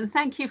 Welcome and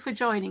thank you for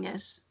joining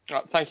us.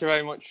 Thank you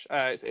very much.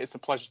 It's a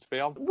pleasure to be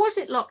on. Was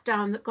it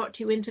lockdown that got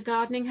you into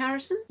gardening,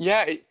 Harrison?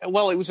 Yeah, it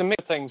was a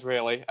mix of things,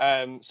 really.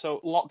 So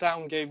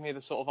lockdown gave me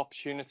the sort of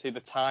opportunity, the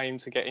time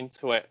to get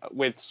into it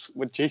with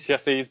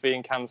GCSEs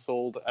being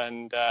cancelled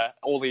and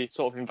all the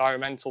sort of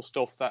environmental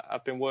stuff that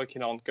I've been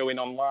working on going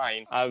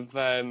online. I've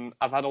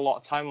had a lot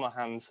of time on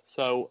my hands.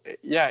 So,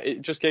 yeah,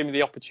 it just gave me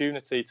the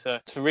opportunity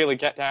to really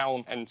get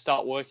down and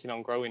start working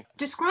on growing.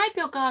 Describe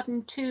your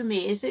garden to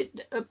me. Is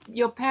it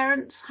your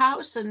parents'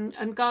 house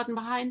and garden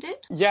behind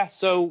it? Yeah,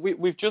 so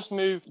we've just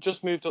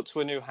moved up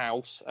to a new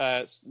house,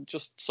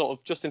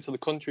 just into the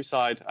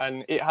countryside,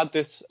 and it had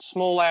this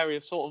small area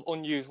of sort of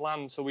unused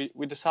land. So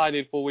we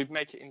decided, well, we'd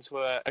make it into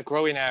a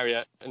growing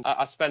area, and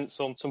I spent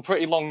some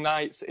pretty long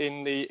nights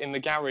in the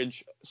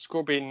garage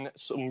scrubbing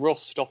some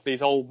rust off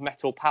these old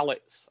metal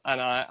pallets,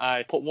 and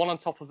I put one on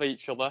top of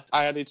each other.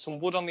 I added some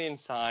wood on the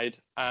inside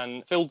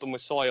and filled them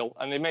with soil,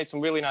 and they made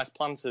some really nice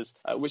planters,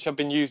 which I've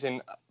been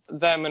using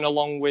them, and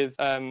along with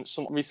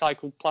some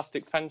recycled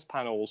plastic fence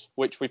panels,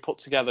 which we put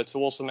together to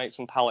also make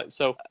some pallets.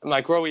 So my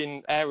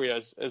growing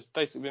area has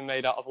basically been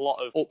made out of a lot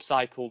of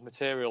upcycled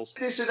materials.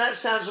 Listen, that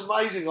sounds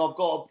amazing. I've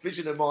got a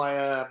vision in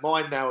my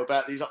mind now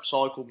about these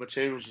upcycled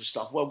materials and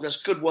stuff. Well, that's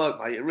good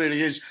work, mate. It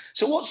really is.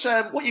 So what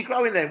are you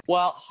growing then?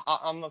 Well,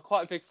 I'm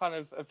quite a big fan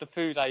of the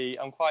food I eat.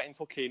 I'm quite into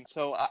cooking.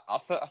 So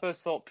I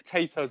first thought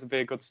potatoes would be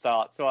a good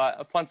start. So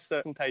I planted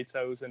some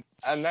potatoes,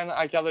 and then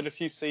I gathered a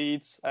few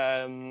seeds,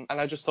 and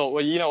I just thought,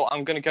 well,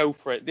 I'm going to go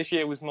for it. This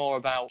year was more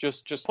about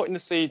just putting the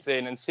seeds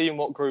in and seeing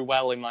what grew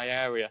well in my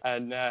area.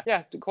 And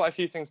quite a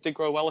few things did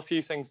grow well, a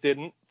few things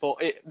didn't. But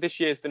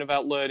this year's been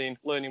about learning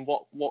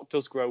what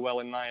does grow well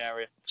in my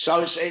area.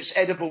 So it's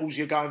edibles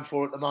you're going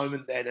for at the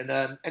moment then,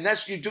 and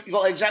that's you've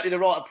got exactly the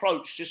right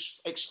approach.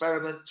 Just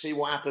experiment, see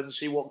what happens,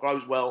 see what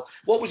grows well.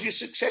 What was your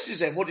successes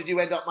then? What did you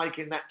end up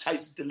making that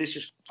taste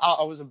delicious?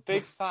 I was a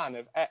big fan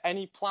of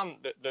any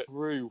plant that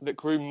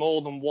grew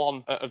more than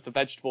one of the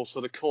vegetables. So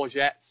the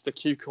courgettes, the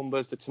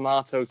cucumbers, the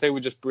tomatoes, they were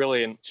just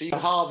brilliant. So you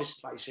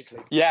harvest basically.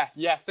 Yeah,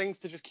 things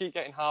to just keep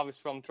getting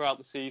harvest from throughout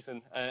the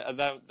season.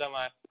 They're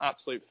my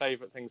absolute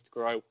favourite things to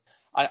grow.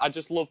 I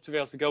just love to be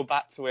able to go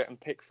back to it and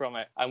pick from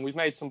it. And we've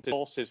made some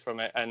sauces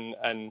from it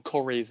and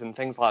curries and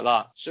things like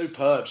that.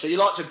 Superb. So you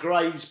like to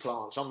graze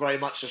plants. I'm very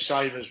much the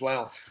same as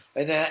well.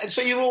 And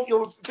so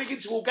you're big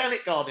into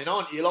organic gardening,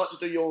 aren't you? You like to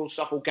do your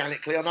stuff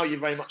organically. I know you're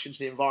very much into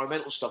the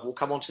environmental stuff. We'll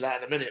come on to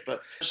that in a minute.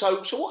 But so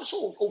what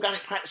sort of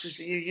organic practices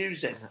do you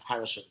use then,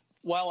 Harrison?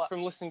 Well,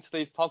 from listening to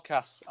these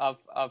podcasts,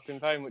 I've been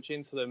very much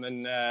into them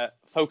and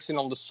focusing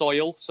on the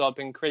soil. So I've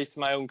been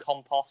creating my own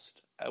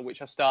compost,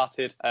 which I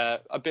started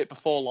a bit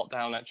before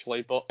lockdown,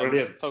 actually. But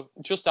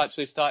just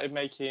actually started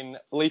making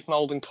leaf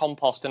mould and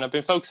compost, and I've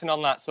been focusing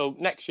on that. So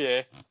next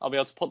year, I'll be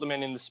able to put them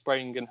in the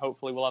spring, and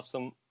hopefully we'll have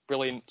some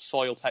brilliant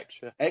soil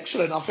texture.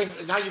 Excellent. I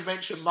think now you've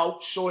mentioned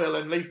mulch, soil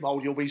and leaf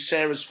mould, you'll be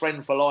Sarah's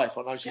friend for life.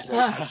 I know she's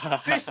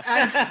Chris,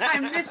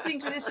 I'm listening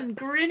to this and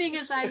grinning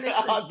as I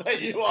listen. I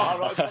bet you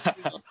are.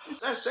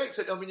 That's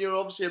excellent. I mean, you're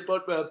obviously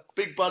a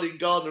big budding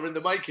gardener in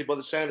the making by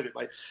the sound of it,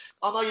 mate.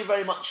 I know you're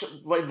very much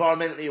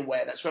environmentally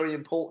aware. That's very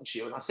important to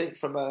you. And I think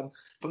from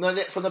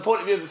the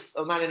point of view of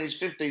a man in his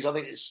 50s, I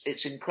think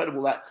it's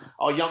incredible that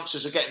our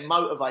youngsters are getting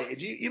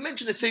motivated. You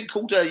mentioned a thing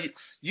called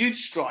Youth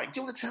Strike. Do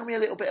you want to tell me a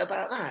little bit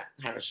about that,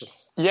 Harrison?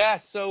 Yeah,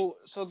 so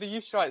the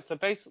youth strikes, they're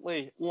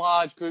basically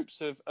large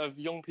groups of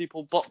young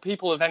people, but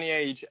people of any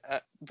age.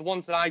 The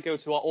ones that I go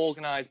to are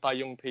organised by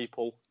young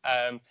people,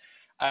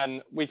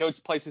 and we go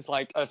to places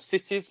like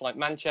cities like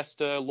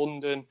Manchester,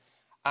 London,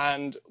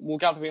 and we'll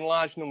gather in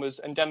large numbers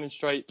and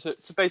demonstrate to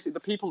basically the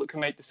people that can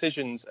make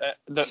decisions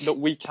that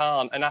we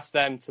can't, and ask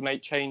them to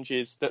make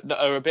changes that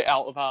are a bit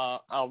out of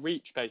our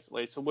reach,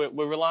 basically. So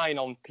we're relying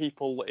on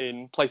people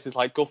in places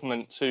like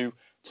government to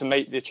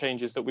make the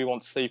changes that we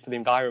want to see for the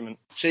environment.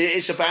 So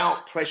it's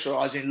about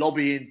pressurising,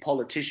 lobbying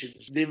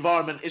politicians. The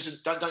environment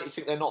isn't, don't you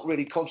think they're not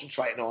really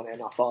concentrating on it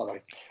enough, are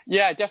they?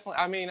 Yeah, definitely.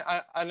 I mean,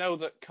 I know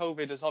that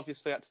COVID has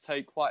obviously had to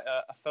take quite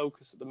a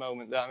focus at the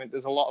moment. I mean,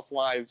 there's a lot of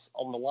lives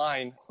on the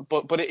line,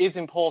 but it is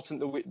important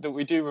that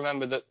we do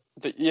remember that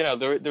you know,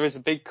 there is a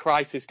big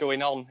crisis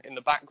going on in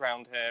the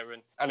background here,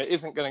 and it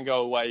isn't going to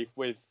go away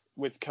with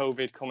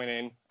COVID coming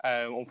in,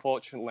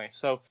 unfortunately.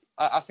 So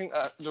I think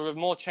there are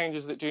more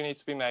changes that do need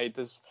to be made.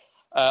 There's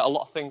a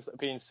lot of things that are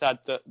being said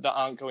that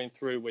aren't going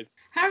through with.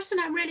 Harrison,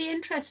 I'm really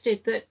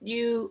interested that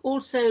you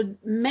also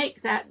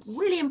make that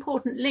really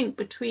important link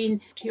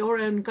between your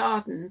own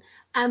garden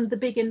and the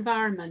big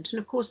environment. And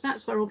of course,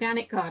 that's where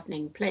organic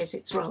gardening plays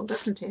its role,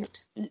 doesn't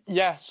it?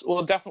 Yes,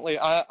 well, definitely.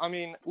 I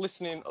mean,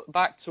 listening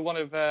back to one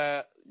of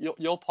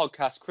your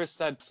podcast, Chris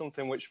said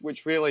something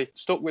which really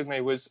stuck with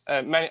me was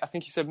I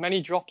think he said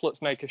many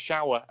droplets make a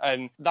shower,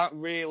 and that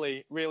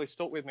really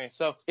stuck with me.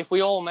 So if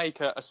we all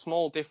make a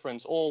small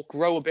difference, all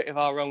grow a bit of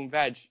our own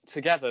veg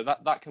together,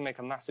 that can make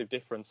a massive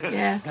difference.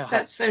 Yeah,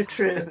 that's so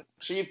true.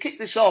 So you've kicked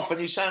this off and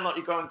you sound like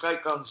you're growing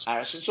great guns,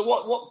 Harrison. So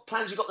what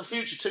plans you got in the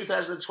future?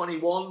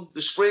 2021,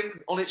 the spring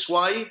on its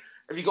way.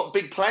 Have you got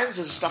big plans?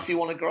 Is there stuff you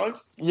want to grow?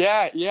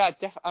 Yeah,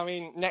 I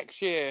mean,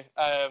 next year,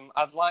 I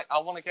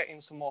want to get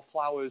in some more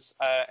flowers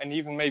and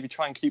even maybe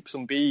try and keep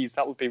some bees.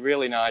 That would be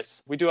really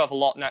nice. We do have a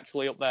lot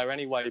naturally up there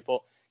anyway,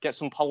 but get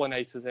some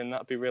pollinators in,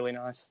 that'd be really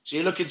nice. So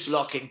you're looking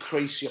to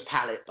increase your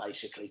palette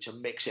basically to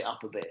mix it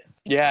up a bit.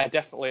 Yeah,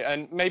 definitely,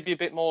 and maybe a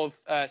bit more of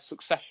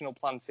successional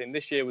planting.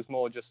 This year was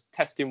more just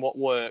testing what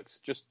works,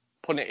 just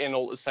putting it in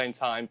all at the same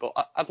time, but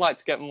I'd like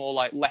to get more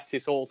like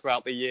lettuce all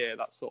throughout the year,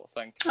 that sort of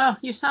thing. Oh,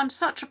 you sound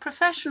such a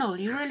professional.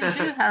 You really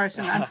do,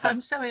 Harrison.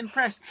 I'm so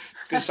impressed.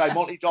 Good to say,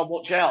 Monty John,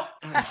 watch out.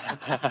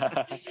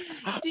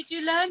 Did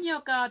you learn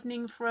your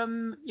gardening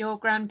from your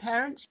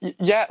grandparents?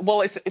 Yeah,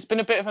 well, it's been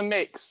a bit of a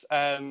mix.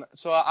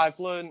 So I've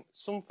learned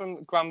some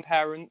from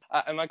grandparents,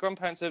 and my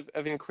grandparents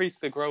have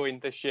increased the growing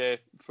this year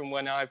from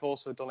when I've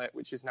also done it,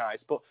 which is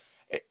nice. But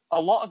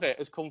a lot of it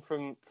has come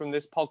from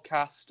this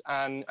podcast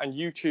and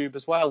YouTube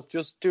as well,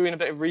 just doing a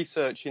bit of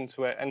research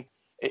into it. And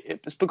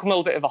it's become a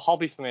little bit of a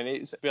hobby for me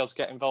to be able to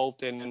get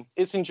involved in. And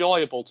it's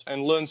enjoyable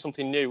and learn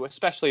something new,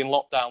 especially in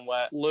lockdown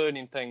where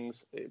learning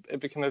things, it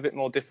became a bit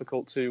more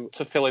difficult to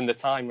fill in the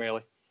time,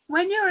 really.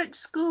 When you're at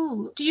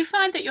school, do you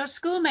find that your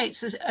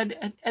schoolmates,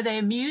 are they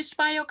amused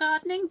by your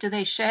gardening? Do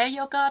they share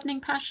your gardening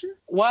passion?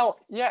 Well,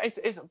 yeah, it's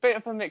a bit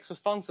of a mixed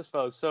response, I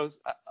suppose. So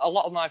a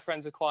lot of my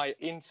friends are quite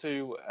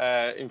into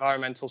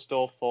environmental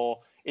stuff or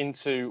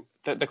into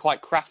they're quite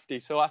crafty,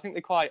 so I think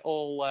they quite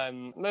all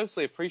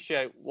mostly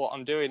appreciate what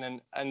I'm doing,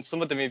 and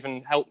some of them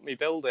even helped me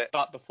build it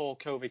back before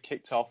COVID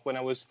kicked off when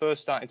I was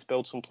first starting to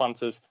build some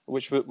planters,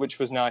 which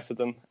was nice of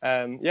them.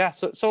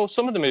 So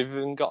some of them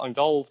even got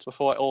involved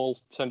before it all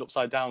turned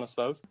upside down, I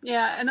suppose.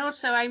 Yeah, and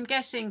also I'm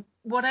guessing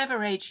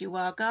whatever age you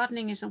are,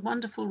 gardening is a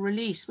wonderful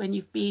release when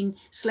you've been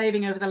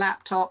slaving over the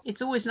laptop.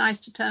 It's always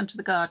nice to turn to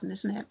the garden,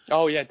 isn't it?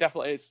 Oh yeah,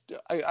 definitely.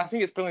 I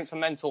think it's brilliant for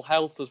mental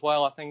health as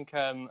well. I think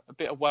a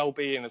bit of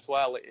well-being as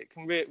well. It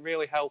can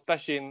really help,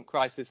 especially in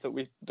crisis that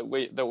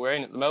we're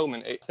in at the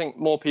moment. I think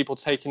more people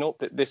taking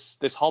up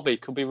this hobby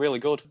could be really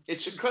good.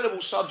 It's an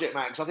incredible subject,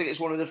 Max. I think it's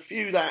one of the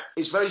few that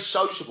is very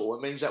sociable.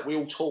 It means that we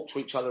all talk to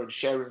each other and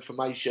share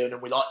information,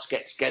 and we like to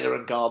get together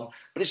and garden.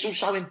 But it's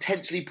also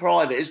intensely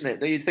private, isn't it?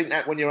 Do you think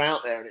that when you're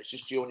out there and it's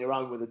just you on your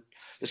own with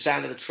the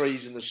sound of the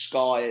trees and the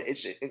sky,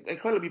 it's an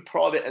incredibly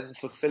private and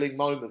fulfilling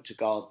moment to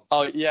garden?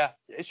 Oh yeah,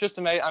 it's just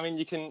amazing. I mean,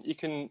 you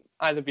can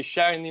either be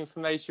sharing the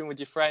information with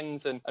your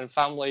friends and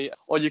family,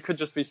 or you could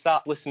just be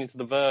sat listening to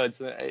the birds.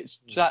 It's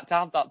to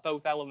have that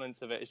both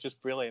elements of it. It's just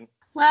brilliant.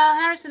 Well,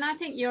 Harrison, I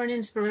think you're an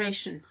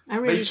inspiration. I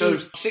really Me too.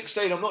 do.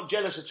 16, I'm not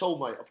jealous at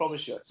all, mate. I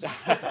promise you.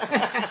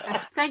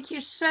 Thank you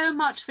so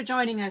much for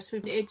joining us.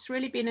 It's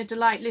really been a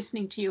delight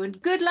listening to you,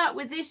 and good luck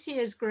with this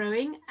year's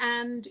growing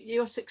and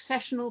your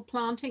successional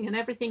planting and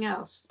everything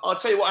else. I'll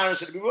tell you what,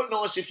 Harrison, it'd be really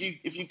nice if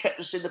you kept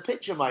us in the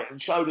picture, mate,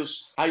 and showed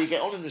us how you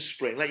get on in the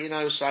spring. Let you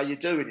know how you're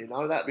doing.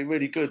 That'd be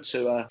really good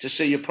to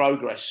see your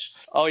progress.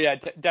 Oh yeah,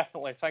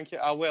 definitely. Thank you.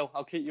 I will.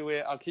 I'll keep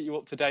you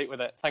up to date with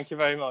it. Thank you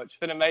very much. It's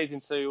been amazing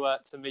to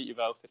meet you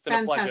both. It's been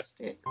a pleasure.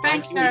 Fantastic.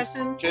 Thanks,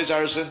 Harrison. Cheers,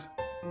 Harrison.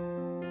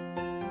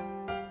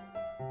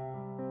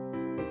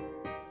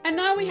 And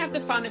now we have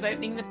the fun of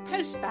opening the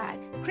post bag.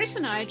 Chris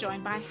and I are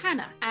joined by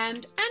Hannah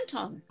and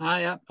Anton.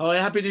 Hiya. Hi,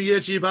 Happy New Year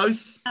to you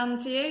both. And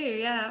to you,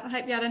 yeah. I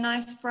hope you had a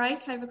nice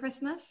break over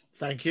Christmas.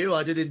 Thank you,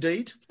 I did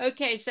indeed.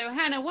 Okay, so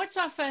Hannah, what's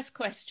our first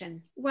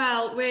question?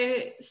 Well,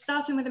 we're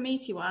starting with a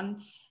meaty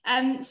one.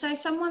 So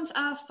someone's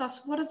asked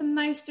us, what are the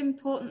most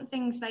important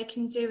things they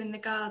can do in the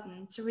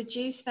garden to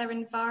reduce their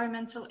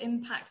environmental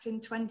impact in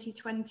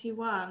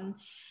 2021?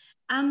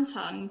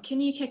 Anton, can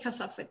you kick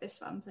us off with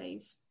this one,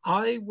 please?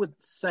 I would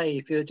say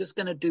if you're just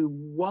going to do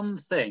one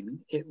thing,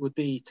 it would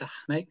be to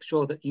make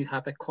sure that you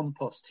have a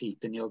compost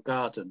heap in your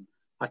garden.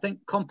 I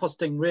think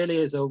composting really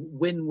is a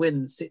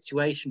win-win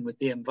situation with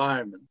the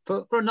environment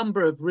for a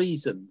number of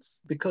reasons.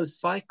 Because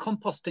by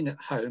composting at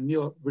home,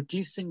 you're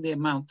reducing the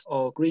amount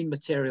of green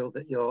material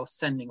that you're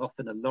sending off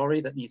in a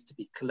lorry that needs to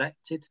be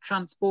collected,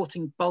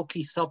 transporting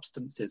bulky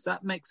substances.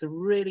 That makes a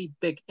really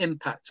big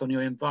impact on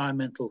your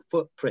environmental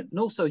footprint. And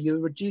also you're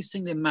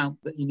reducing the amount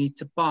that you need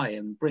to buy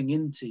and bring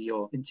into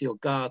your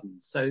garden.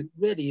 So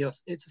really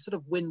it's a sort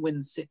of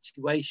win-win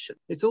situation.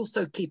 It's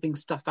also keeping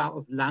stuff out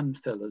of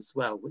landfill as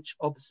well, which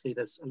obviously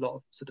there's a lot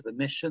of sort of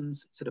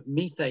emissions, sort of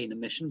methane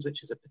emissions,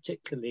 which is a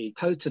particularly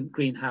potent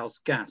greenhouse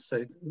gas. So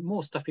the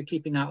more stuff you're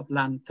keeping out of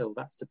landfill,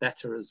 that's the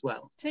better as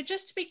well. So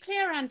just to be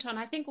clear, Anton,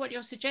 I think what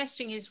you're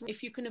suggesting is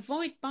if you can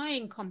avoid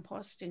buying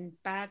compost in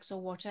bags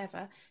or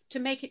whatever, to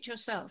make it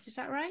yourself. Is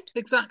that right?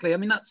 Exactly. I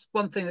mean, that's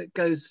one thing that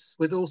goes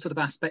with all sort of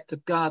aspects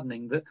of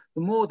gardening, that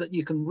the more that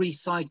you can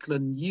recycle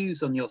and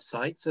use on your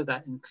site, so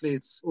that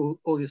includes all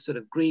your sort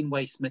of green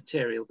waste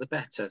material, the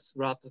better,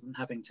 rather than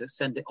having to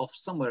send it off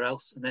somewhere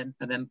else and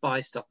then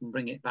buy stuff and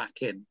bring it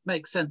back in.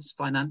 Makes sense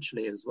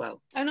financially as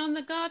well. And on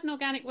the Garden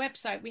Organic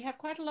website, we have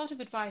quite a lot of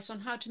advice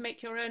on how to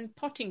make your own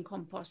potting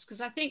compost,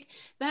 because I think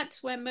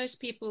that's where most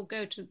people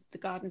go to the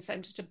garden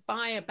centre to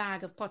buy a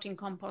bag of potting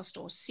compost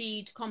or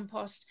seed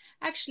compost.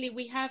 Actually,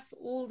 we have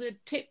all the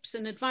tips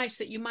and advice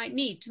that you might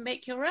need to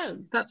make your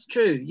own. That's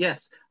true,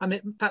 yes. I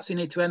mean, perhaps we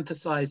need to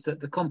emphasise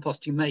that the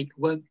compost you make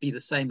won't be the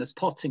same as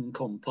potting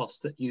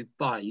compost that you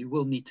buy. You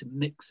will need to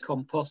mix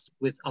compost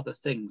with other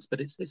things,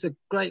 but it's a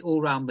great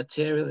all-round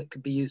material. It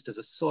can be used as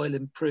a soil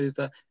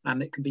improver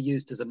and it can be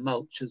used as a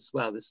mulch as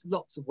well. There's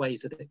lots of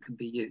ways that it can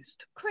be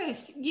used.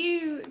 Chris,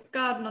 you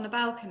garden on a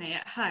balcony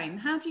at home.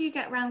 How do you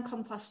get around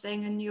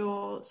composting and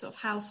your sort of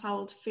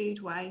household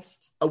food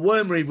waste? A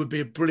wormery would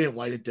be a brilliant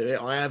way to do it.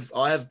 I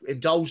have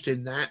indulged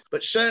in that,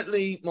 but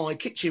certainly my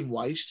kitchen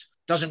waste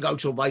doesn't go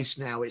to a waste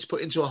now. It's put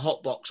into a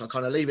hot box. I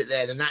kind of leave it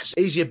there. Then that's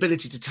easy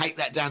ability to take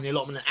that down the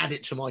allotment and add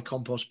it to my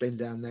compost bin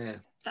down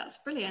there. That's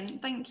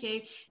brilliant. Thank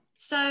you.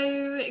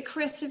 So,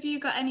 Chris, have you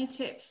got any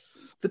tips?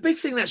 The big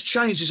thing that's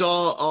changed is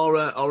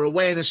our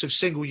awareness of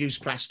single-use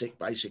plastic,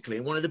 basically.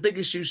 And one of the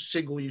biggest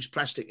single-use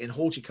plastic in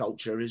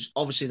horticulture is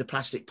obviously the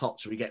plastic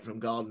pots we get from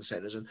garden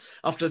centres. And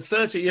after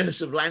 30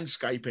 years of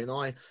landscaping,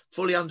 I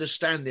fully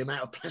understand the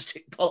amount of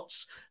plastic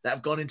pots that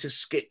have gone into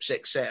skips,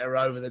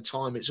 etc. over the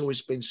time. It's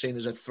always been seen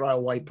as a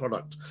throwaway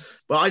product.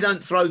 But I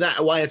don't throw that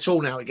away at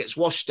all now. It gets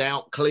washed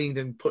out, cleaned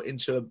and put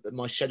into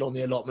my shed on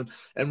the allotment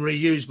and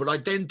reused. But I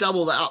then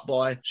double that up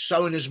by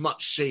sowing as much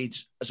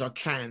seeds as I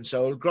can,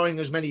 so growing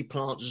as many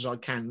plants as I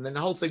can, and then the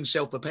whole thing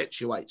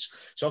self-perpetuates.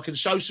 So I can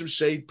sow some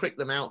seed, prick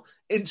them out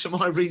into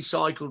my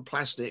recycled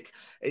plastic.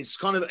 It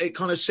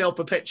kind of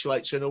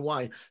self-perpetuates in a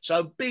way. So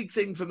a big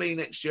thing for me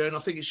next year, and I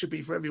think it should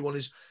be for everyone,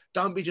 is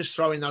don't be just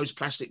throwing those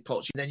plastic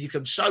pots. Then you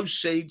can sow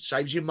seed,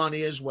 saves you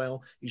money as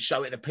well. You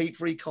sow it in a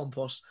peat-free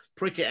compost,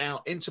 prick it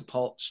out into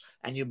pots,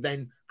 and you're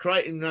then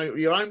creating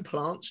your own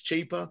plants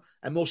cheaper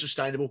and more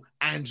sustainable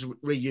and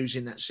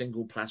reusing that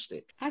single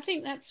plastic. I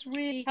think that's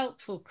really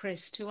helpful,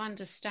 Chris, to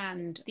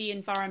understand the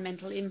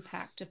environmental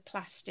impact of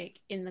plastic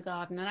in the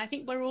garden. And I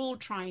think we're all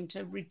trying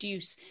to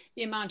reduce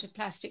the amount of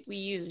plastic we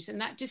use.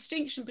 And that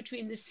distinction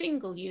between the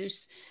single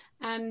use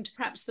and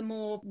perhaps the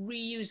more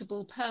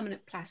reusable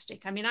permanent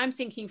plastic. I mean, I'm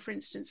thinking, for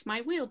instance,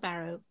 my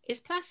wheelbarrow is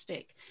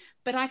plastic,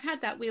 but I've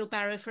had that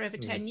wheelbarrow for over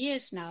 10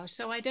 years now,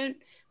 so I don't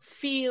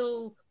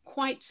feel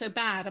quite so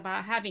bad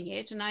about having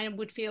it, and I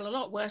would feel a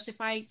lot worse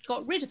if I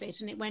got rid of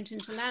it and it went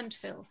into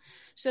landfill.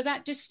 So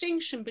that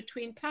distinction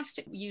between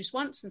plastic we use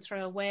once and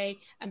throw away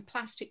and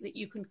plastic that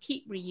you can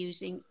keep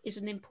reusing is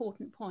an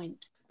important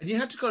point. And you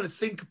have to kind of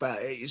think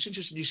about it. It's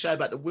interesting you say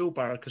about the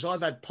wheelbarrow, because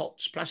I've had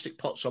plastic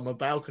pots on my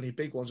balcony,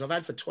 big ones, I've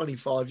had for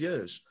 25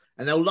 years.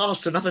 and they'll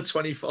last another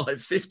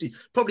 25, 50,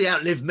 probably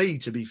outlive me,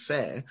 to be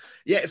fair.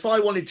 Yet if I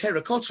wanted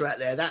terracotta out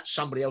there, that's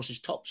somebody else's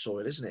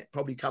topsoil, isn't it?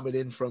 Probably coming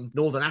in from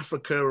Northern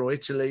Africa or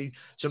Italy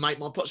to make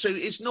my pot. So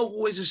it's not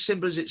always as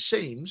simple as it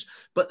seems,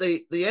 but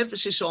the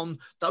emphasis on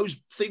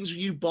those things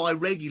you buy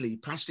regularly,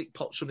 plastic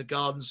pots from the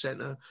garden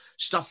centre,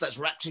 stuff that's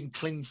wrapped in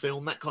cling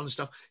film, that kind of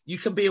stuff, you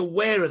can be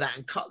aware of that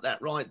and cut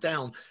that right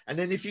down. And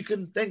then if you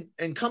can then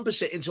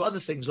encompass it into other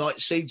things like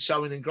seed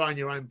sowing and growing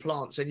your own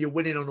plants, then you're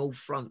winning on all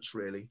fronts,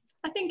 really.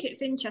 I think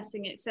it's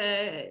interesting. It's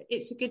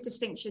a good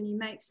distinction you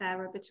make,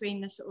 Sarah,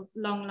 between the sort of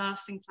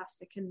long-lasting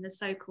plastic and the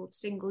so-called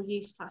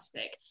single-use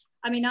plastic.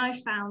 I mean, I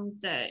found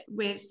that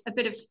with a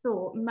bit of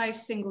thought,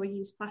 most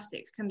single-use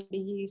plastics can be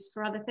used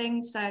for other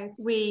things. So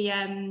we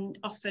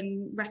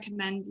often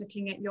recommend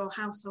looking at your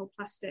household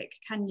plastic.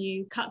 Can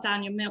you cut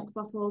down your milk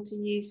bottle to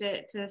use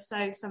it to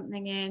sew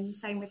something in?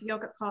 Same with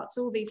yogurt pots.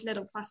 All these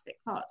little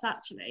plastic pots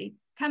actually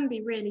can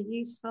be really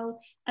useful.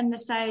 And the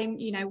same,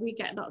 you know, we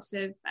get lots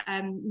of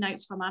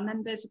notes from our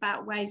members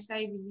about ways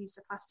they reuse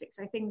the plastic.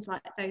 So things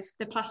like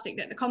the plastic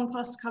that the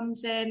compost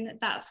comes in,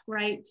 that's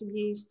great to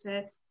use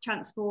to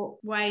transport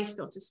waste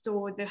or to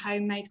store the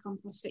homemade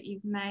compost that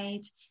you've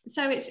made.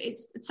 So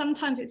it's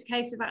sometimes it's a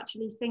case of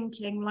actually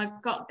thinking, well,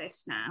 I've got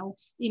this now,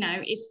 you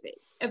know,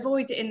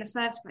 avoid it in the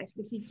first place,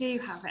 but if you do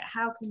have it,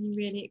 how can you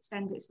really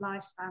extend its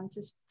lifespan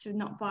to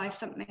not buy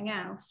something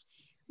else?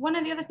 One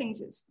of the other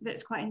things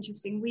that's quite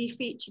interesting, we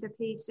featured a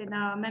piece in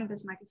our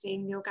members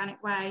magazine, The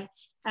Organic Way,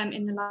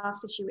 in the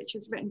last issue, which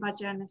was written by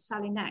journalist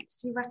Sally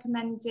Next, who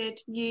recommended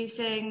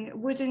using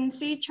wooden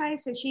seed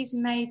trays. So she's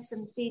made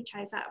some seed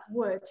trays out of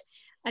wood.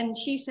 And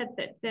she said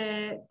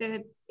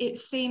that it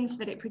seems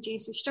that it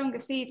produces stronger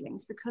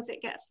seedlings because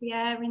it gets the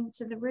air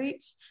into the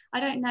roots.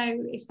 I don't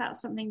know if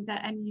that's something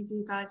that any of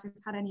you guys have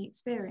had any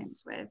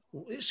experience with.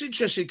 Well, it's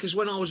interesting because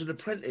when I was an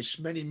apprentice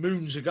many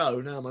moons ago,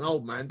 now I'm an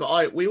old man,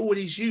 but we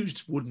always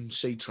used wooden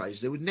seed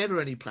trays. There were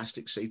never any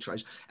plastic seed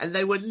trays, and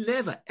they were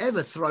never,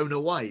 ever thrown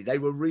away. They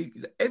were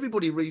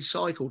everybody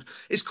recycled.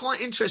 It's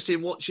quite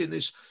interesting watching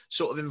this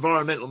sort of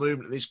environmental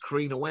movement, this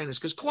green awareness,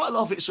 because quite a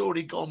lot of it's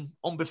already gone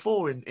on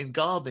before in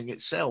gardening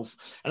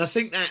itself. And I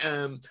think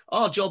that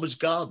our job as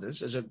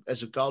gardeners, as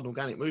a garden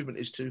organic movement,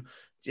 is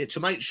to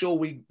make sure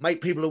we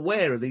make people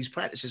aware of these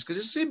practices, because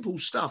it's simple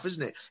stuff,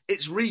 isn't it?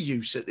 It's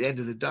reuse at the end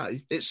of the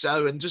day. It's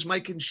so, and just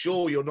making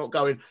sure you're not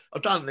going, I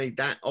don't need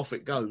that, off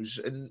it goes,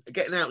 and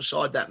getting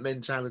outside that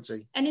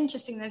mentality. And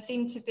interesting, there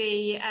seem to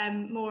be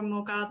more and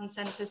more garden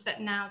centres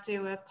that now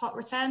do a pot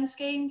return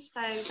scheme.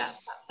 So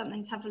that's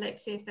something to have a look,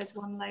 see if there's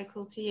one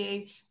local to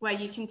you where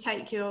you can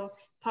take your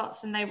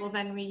pots and they will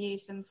then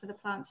reuse them for the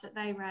plants that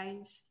they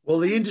raise. Well,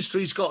 the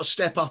industry's got to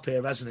step up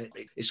here, hasn't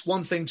it? It's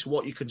one thing to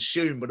what you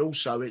consume, but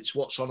also it's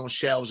what's on our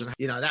shelves. And,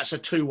 you know, that's a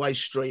two-way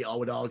street, I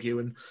would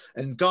argue.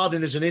 And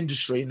gardening as an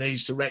industry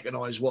needs to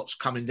recognise what's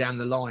coming down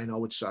the line, I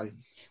would say.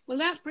 Well,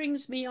 that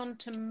brings me on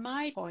to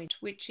my point,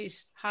 which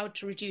is how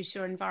to reduce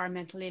your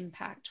environmental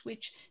impact,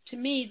 which to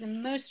me, the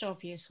most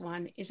obvious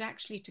one is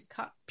actually to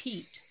cut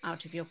peat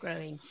out of your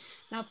growing.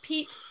 Now,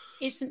 peat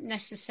isn't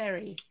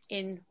necessary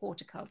in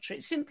horticulture.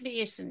 It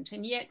simply isn't.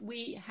 And yet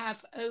we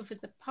have, over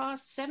the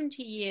past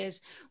 70 years,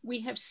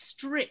 we have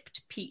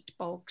stripped peat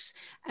bogs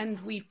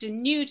and we've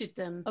denuded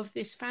them of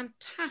this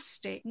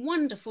fantastic,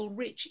 wonderful,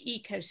 rich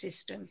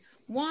ecosystem.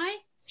 Why?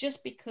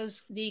 Just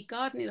because the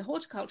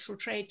horticultural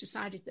trade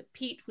decided that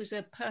peat was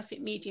a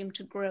perfect medium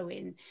to grow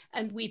in.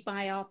 And we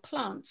buy our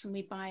plants and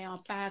we buy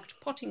our bagged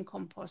potting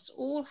composts,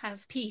 all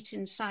have peat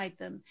inside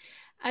them.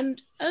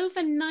 And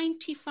over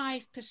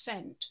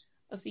 95%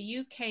 of the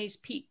UK's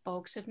peat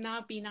bogs have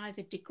now been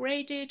either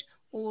degraded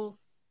or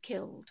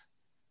killed.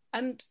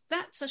 And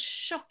that's a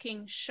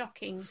shocking,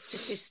 shocking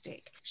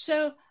statistic.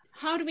 So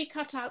how do we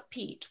cut out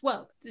peat?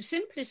 Well, the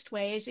simplest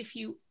way is, if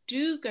you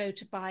do go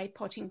to buy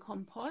potting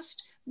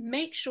compost,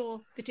 make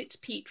sure that it's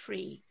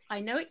peat-free. I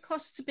know it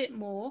costs a bit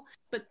more,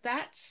 but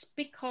that's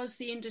because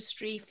the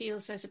industry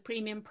feels there's a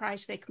premium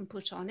price they can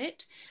put on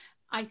it.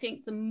 I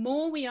think the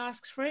more we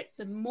ask for it,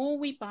 the more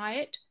we buy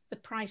it, the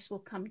price will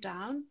come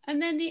down.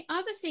 And then the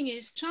other thing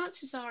is,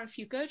 chances are if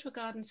you go to a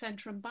garden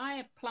centre and buy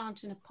a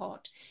plant in a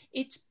pot,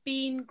 it's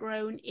been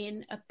grown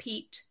in a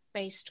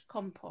peat-based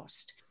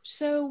compost.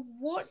 So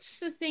what's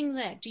the thing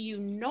there? Do you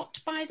not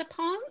buy the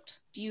plant?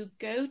 Do you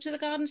go to the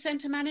garden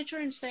centre manager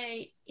and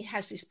say,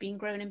 has this been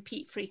grown in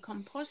peat-free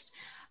compost?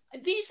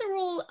 These are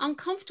all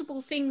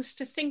uncomfortable things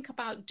to think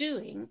about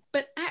doing,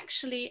 but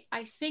actually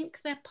I think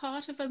they're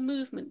part of a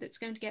movement that's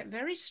going to get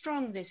very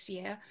strong this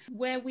year,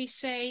 where we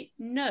say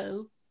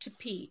no to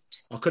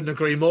peat. I couldn't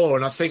agree more.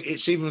 And I think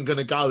it's even going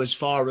to go as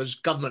far as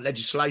government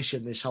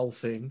legislation, this whole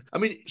thing. I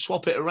mean,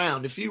 swap it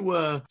around. If you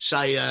were,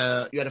 say,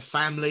 you had a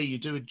family, you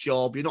do a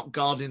job, you're not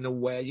gardening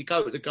aware, you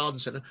go to the garden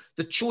centre,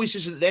 the choice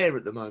isn't there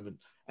at the moment.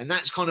 And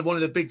that's kind of one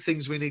of the big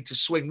things we need to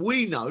swing.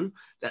 We know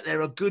that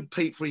there are good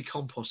peat-free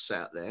composts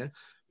out there,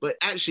 But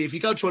actually, if you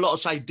go to a lot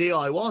of, say,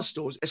 DIY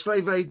stores, it's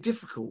very, very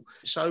difficult.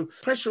 So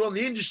pressure on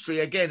the industry,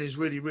 again, is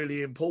really,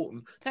 really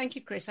important. Thank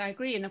you, Chris. I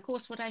agree. And of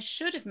course, what I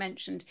should have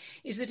mentioned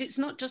is that it's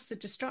not just the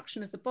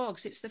destruction of the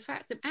bogs, it's the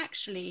fact that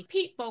actually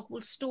peat bog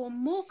will store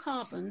more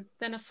carbon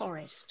than a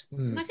forest.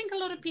 And I think a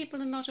lot of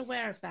people are not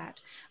aware of that.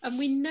 And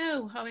we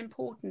know how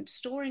important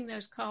storing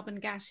those carbon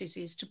gases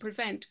is to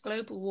prevent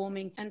global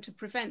warming and to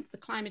prevent the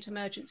climate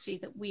emergency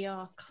that we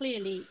are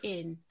clearly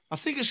in. I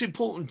think it's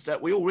important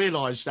that we all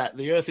realise that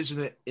the Earth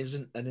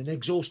isn't an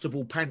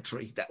inexhaustible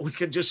pantry that we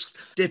can just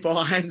dip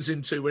our hands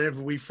into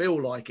whenever we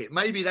feel like it.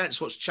 Maybe that's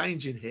what's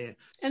changing here.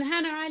 And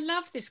Hannah, I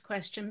love this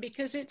question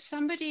because it's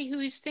somebody who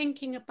is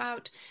thinking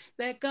about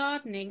their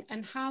gardening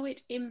and how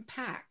it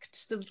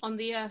impacts on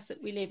the earth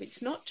that we live.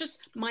 It's not just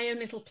my own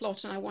little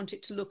plot and I want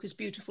it to look as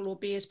beautiful or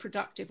be as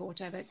productive or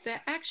whatever.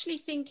 They're actually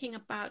thinking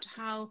about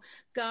how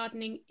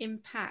gardening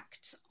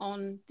impacts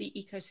on the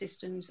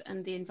ecosystems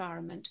and the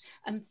environment.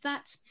 And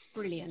that's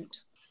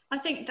brilliant. I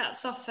think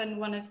that's often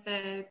one of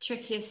the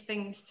trickiest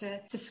things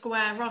to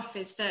square off,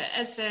 is that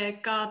as a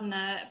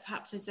gardener,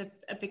 perhaps as a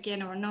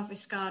beginner or a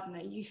novice gardener,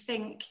 you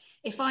think,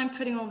 if I'm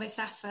putting all this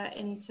effort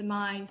into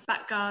my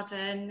back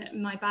garden,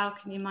 my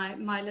balcony,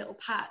 my little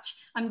patch,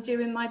 I'm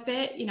doing my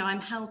bit, I'm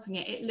helping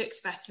it, it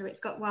looks better, it's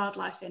got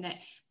wildlife in it.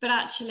 But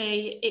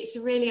actually, it's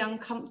a really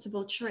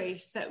uncomfortable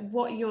truth that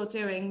what you're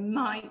doing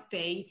might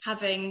be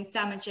having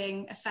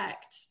damaging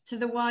effects to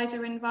the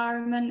wider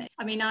environment.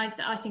 I mean, I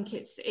think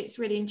it's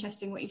really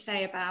interesting what you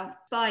say about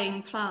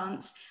buying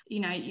plants.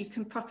 You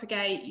can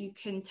propagate, you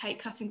can take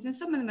cuttings, and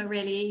some of them are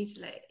really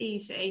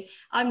easy.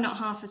 I'm not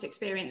half as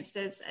experienced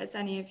as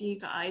any of you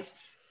guys,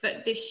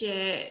 but this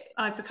year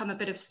I've become a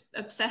bit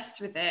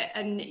obsessed with it.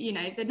 And,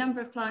 the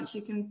number of plants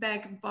you can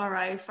beg and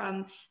borrow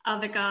from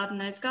other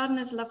gardeners.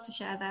 Gardeners love to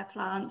share their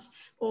plants,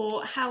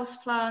 or house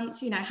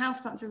plants. House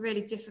plants are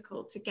really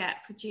difficult to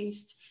get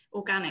produced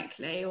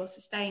organically or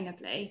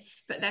sustainably,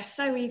 but they're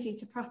so easy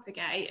to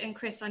propagate. And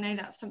Chris, I know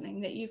that's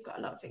something that you've got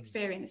a lot of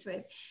experience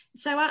with.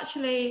 So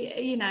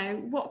actually,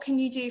 what can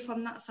you do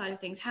from that side of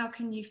things? How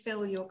can you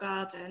fill your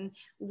garden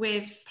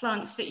with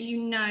plants that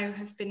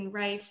have been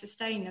raised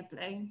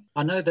sustainably?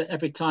 I know that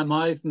every time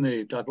I've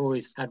moved, I've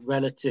always had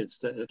relatives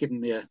that have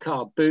given me a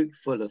car boot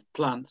full of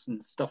plants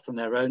and stuff from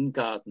their own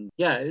garden.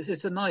 Yeah,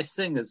 it's a nice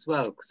thing as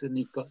well, because then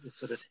you've got the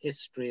sort of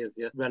history of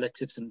your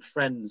relatives and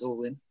friends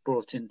all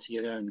brought into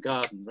your own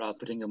garden, rather than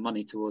putting your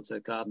money towards a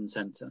garden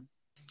centre.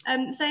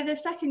 So the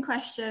second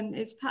question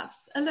is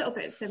perhaps a little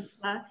bit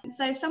simpler.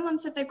 So someone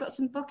said they've got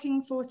some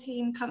Booking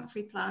 14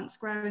 comfrey plants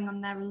growing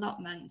on their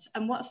allotment,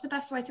 and what's the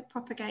best way to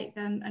propagate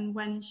them and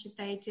when should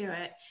they do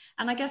it?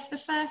 And I guess the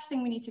first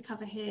thing we need to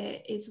cover here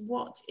is,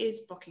 what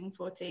is Booking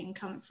 14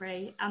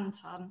 comfrey,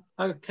 Anton?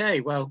 Okay,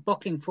 well,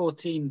 Booking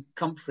 14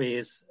 comfrey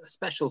is a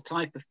special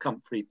type of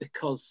comfrey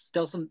because it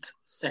doesn't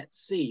set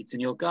seeds in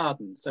your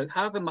garden. So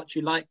however much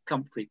you like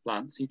comfrey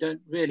plants, you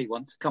don't really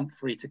want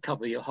comfrey to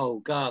cover your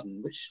whole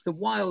garden, which the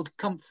wild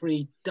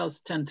comfrey does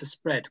tend to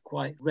spread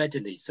quite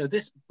readily. So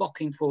this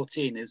Booking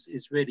 14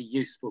 is really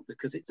useful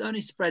because it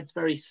only spreads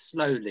very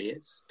slowly.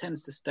 It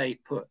tends to stay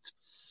put.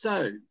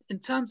 So in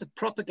terms of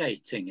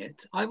propagating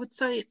it, I would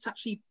say it's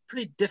actually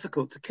pretty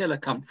difficult to kill a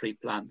comfrey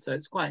plant. So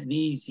it's quite an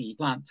easy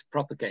plant to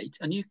propagate,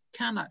 and you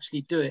can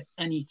actually do it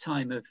any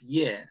time of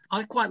year.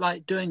 I quite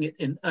like doing it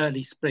in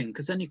early spring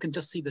because then you can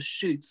just see the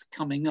shoots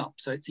coming up.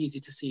 So it's easy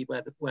to see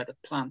where the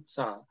plants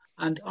are.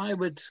 And I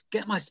would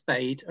get my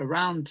spade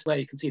around where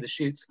you can see the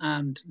shoots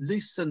and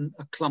loosen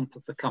a clump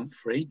of the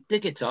comfrey,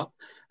 dig it up,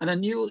 and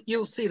then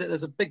you'll see that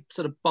there's a big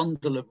sort of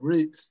bundle of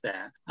roots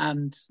there.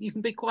 And you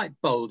can be quite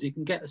bold. You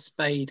can get a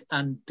spade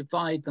and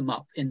divide them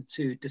up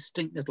into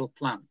distinct little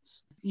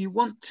plants. You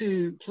want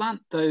to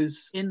plant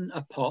those in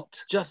a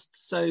pot just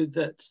so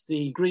that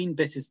the green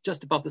bit is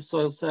just above the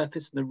soil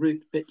surface and the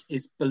root bit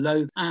is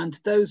below, and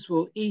those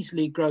will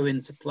easily grow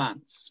into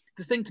plants.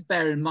 The thing to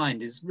bear in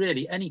mind is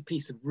really any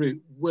piece of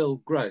root will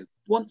grow.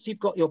 Once you've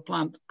got your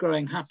plant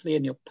growing happily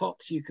in your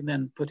pot, you can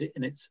then put it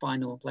in its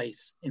final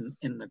place in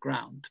the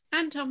ground.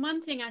 Anton,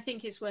 one thing I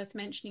think is worth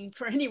mentioning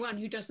for anyone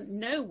who doesn't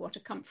know what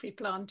a comfrey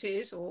plant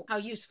is or how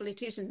useful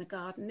it is in the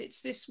garden,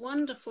 it's this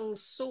wonderful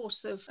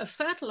source of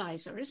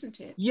fertiliser, isn't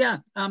it? Yeah,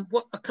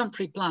 what a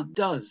comfrey plant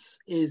does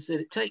is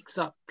it takes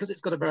up, because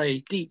it's got a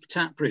very deep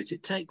taproot,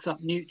 it takes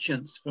up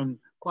nutrients from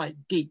quite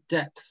deep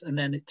depths, and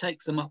then it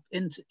takes them up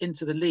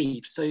into the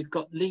leaves. So you've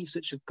got leaves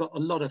which have got a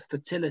lot of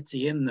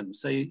fertility in them.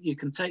 So you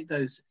can take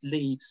those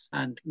leaves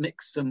and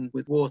mix them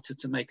with water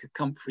to make a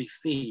comfrey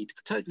feed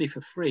totally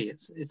for free.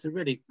 It's a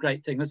really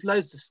great thing. There's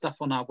loads of stuff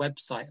on our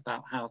website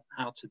about how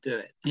to do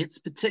it. It's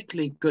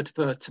particularly good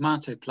for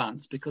tomato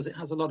plants because it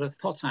has a lot of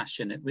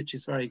potash in it, which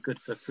is very good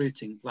for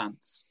fruiting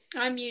plants.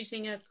 I'm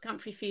using a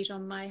comfrey feed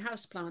on my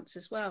houseplants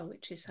as well,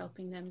 which is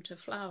helping them to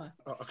flower.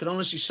 I can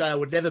honestly say I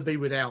would never be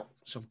without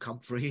some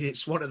comfrey.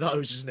 It's one of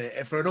those, isn't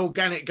it? For an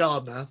organic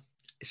gardener,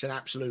 it's an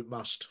absolute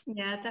must.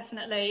 Yeah,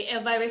 definitely.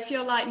 Although if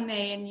you're like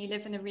me and you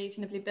live in a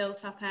reasonably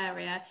built up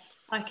area,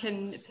 I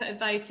can put a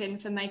vote in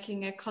for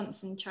making a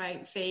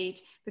concentrate feed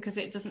because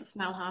it doesn't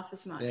smell half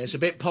as much. Yeah, it's a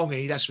bit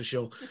pongy, that's for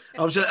sure.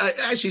 I was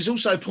actually, it's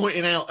also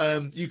pointing out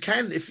you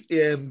can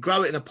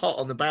grow it in a pot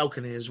on the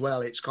balcony as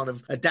well. It's kind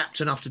of adapt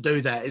enough to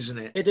do that, isn't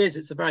it? It is.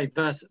 It's a very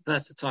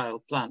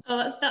versatile plant.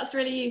 Oh, that's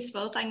really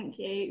useful. Thank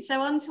you.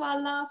 So on to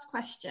our last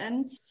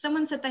question.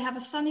 Someone said they have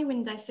a sunny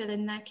windowsill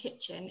in their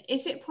kitchen.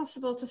 Is it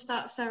possible to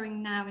start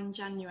sowing now in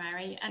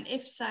January? And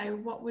if so,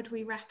 what would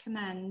we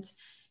recommend?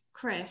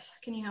 Chris,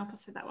 can you help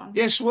us with that one?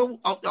 Yes, well,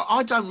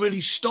 I don't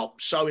really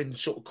stop sowing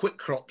sort of quick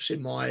crops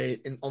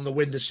on the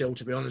windowsill,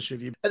 to be honest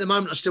with you. At the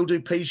moment, I still do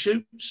pea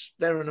shoots.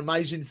 They're an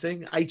amazing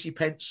thing.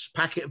 80p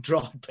packet of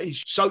dried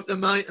peas. Soak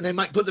them, mate, and then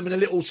put them in a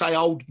little, say,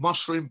 old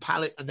mushroom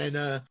pallet, and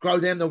then grow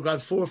them. They'll grow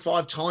 4 or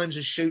 5 times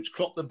as shoots.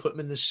 Crop them, put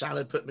them in the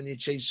salad, put them in your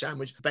cheese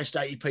sandwich. Best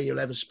 80p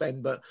you'll ever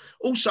spend. But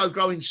also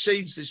growing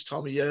seeds this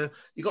time of year,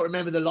 you've got to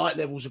remember the light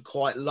levels are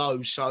quite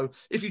low. So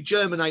if you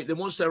germinate them,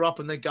 once they're up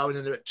and they're going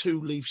and they're at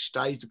 2-leaf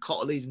stage, the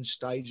cotyledon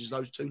stage is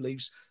those 2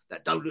 leaves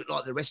that don't look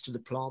like the rest of the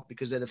plant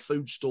because they're the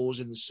food stores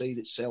in the seed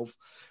itself.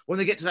 When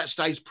they get to that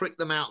stage, prick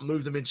them out and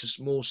move them into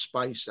more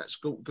space. That's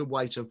a good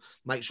way to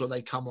make sure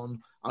they come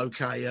on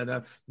okay.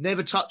 And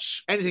never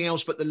touch anything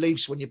else but the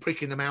leaves when you're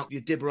pricking them out.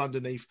 You dibber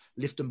underneath,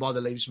 lift them by the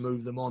leaves,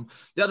 move them on.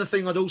 The other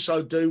thing I'd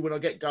also do when I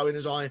get going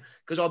is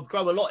because I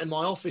grow a lot in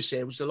my office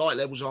here, which the light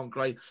levels aren't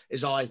great,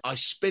 is I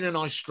spin and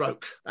I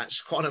stroke.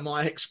 That's kind of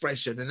my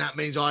expression. And that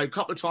means a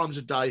couple of times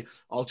a day,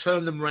 I'll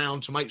turn them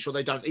round to make sure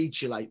they don't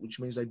etiolate, which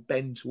means they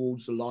bend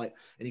towards the light.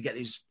 And you get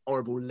these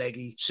horrible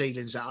leggy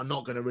seedlings that are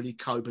not going to really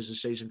cope as the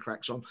season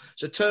cracks on.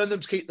 So turn them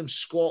to keep them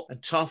squat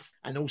and tough,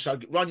 and also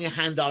run your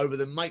hand over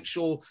them. Make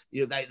sure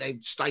they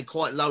stay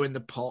quite low in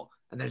the pot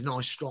and they're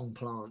nice, strong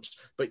plants.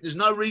 But there's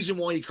no reason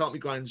why you can't be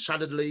growing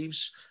salad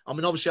leaves. I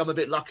mean, obviously, I'm a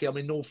bit lucky. I'm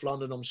in North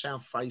London. I'm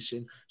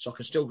south-facing, so I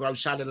can still grow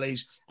salad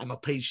leaves and my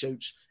pea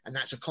shoots, and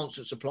that's a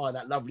constant supply of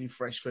that lovely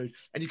fresh food.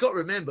 And you've got to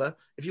remember,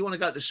 if you want to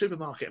go to the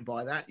supermarket and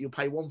buy that, you'll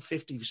pay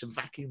 $1.50 for some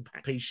vacuum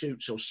pea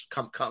shoots or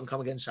cut and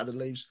come again salad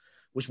leaves,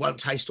 which won't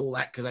taste all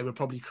that because they were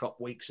probably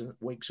cropped weeks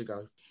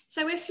ago.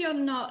 So if you're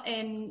not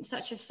in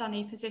such a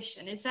sunny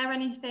position, is there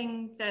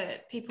anything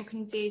that people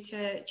can do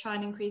to try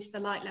and increase the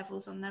light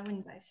levels on their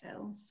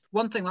windowsills?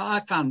 One thing that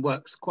I found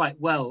works quite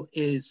well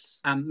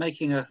is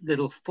making a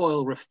little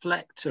foil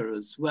reflector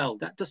as well.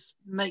 That just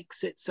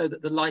makes it so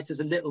that the light is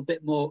a little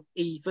bit more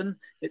even.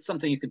 It's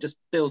something you can just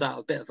build out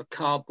a bit of a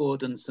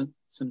cardboard and some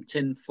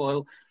tin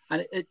foil.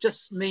 And it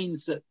just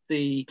means that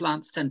the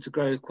plants tend to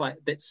grow quite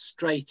a bit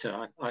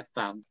straighter, I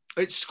found.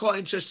 It's quite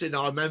interesting.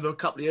 I remember a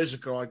couple of years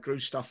ago, I grew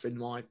stuff in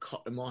my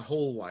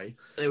hallway.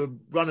 They were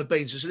runner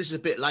beans, so this is a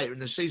bit later in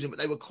the season, but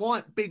they were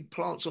quite big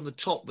plants on the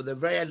top, but they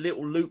very had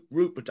little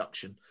root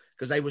production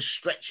because they were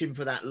stretching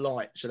for that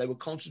light. So they were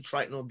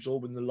concentrating on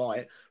absorbing the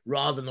light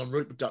rather than on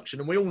root production.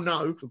 And we all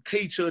know the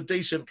key to a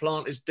decent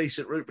plant is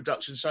decent root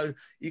production. So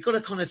you've got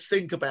to kind of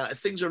think about it. If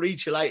things are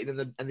etiolating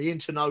and the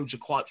internodes are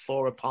quite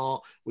far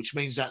apart, which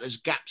means that there's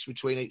gaps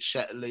between each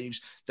set of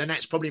leaves, then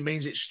that probably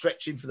means it's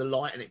stretching for the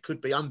light and it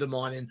could be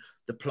undermining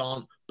the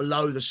plant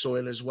below the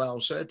soil as well.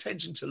 So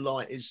attention to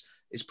light is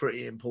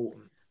pretty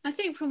important. I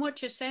think from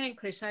what you're saying,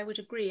 Chris, I would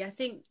agree. I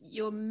think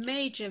your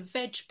major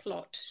veg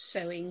plot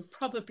sowing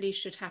probably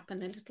should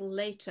happen a little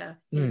later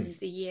in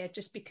the year,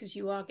 just because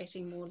you are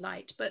getting more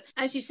light. But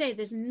as you say,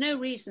 there's no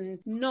reason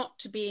not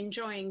to be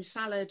enjoying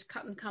salad,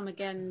 cut and come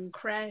again,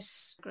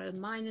 cress, grow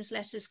miner's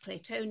lettuce,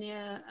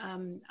 claytonia,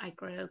 I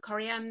grow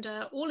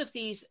coriander, all of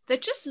these. They're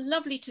just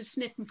lovely to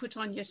snip and put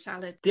on your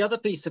salad. The other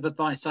piece of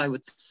advice I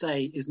would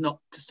say is not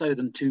to sow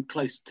them too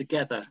close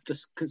together,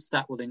 just because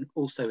that will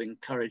also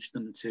encourage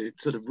them to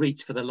sort of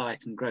reach for the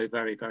light and grow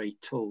very, very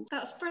tall.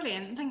 That's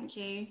brilliant. Thank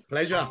you.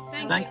 Pleasure.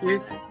 Thank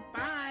you.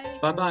 Bye.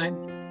 Bye-bye.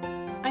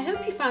 I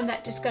hope you found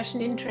that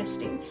discussion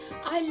interesting.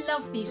 I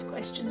love these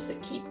questions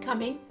that keep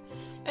coming.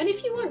 And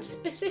if you want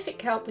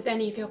specific help with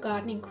any of your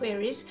gardening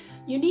queries,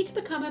 you need to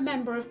become a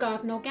member of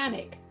Garden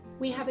Organic.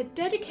 We have a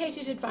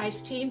dedicated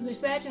advice team who's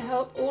there to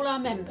help all our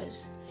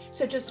members.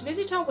 So just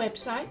visit our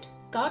website,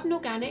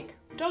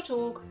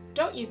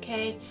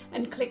 gardenorganic.org.uk,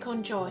 and click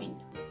on Join.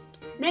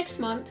 Next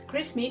month,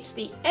 Chris meets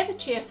the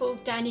ever-cheerful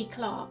Danny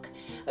Clark,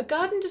 a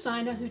garden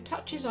designer who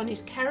touches on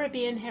his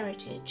Caribbean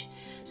heritage.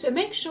 So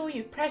make sure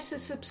you press the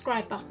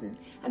subscribe button,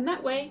 and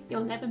that way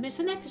you'll never miss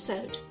an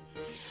episode.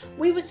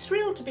 We were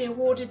thrilled to be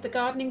awarded the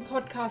Gardening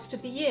Podcast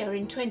of the Year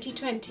in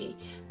 2020,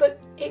 but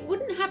it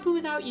wouldn't happen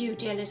without you,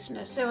 dear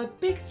listener, so a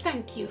big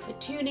thank you for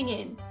tuning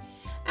in,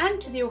 and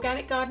to the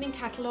Organic Gardening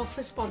Catalogue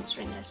for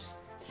sponsoring us.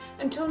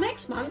 Until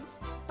next month,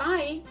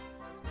 bye!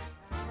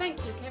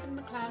 Thank you, Kevin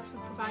MacLeod, for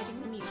providing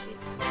the music.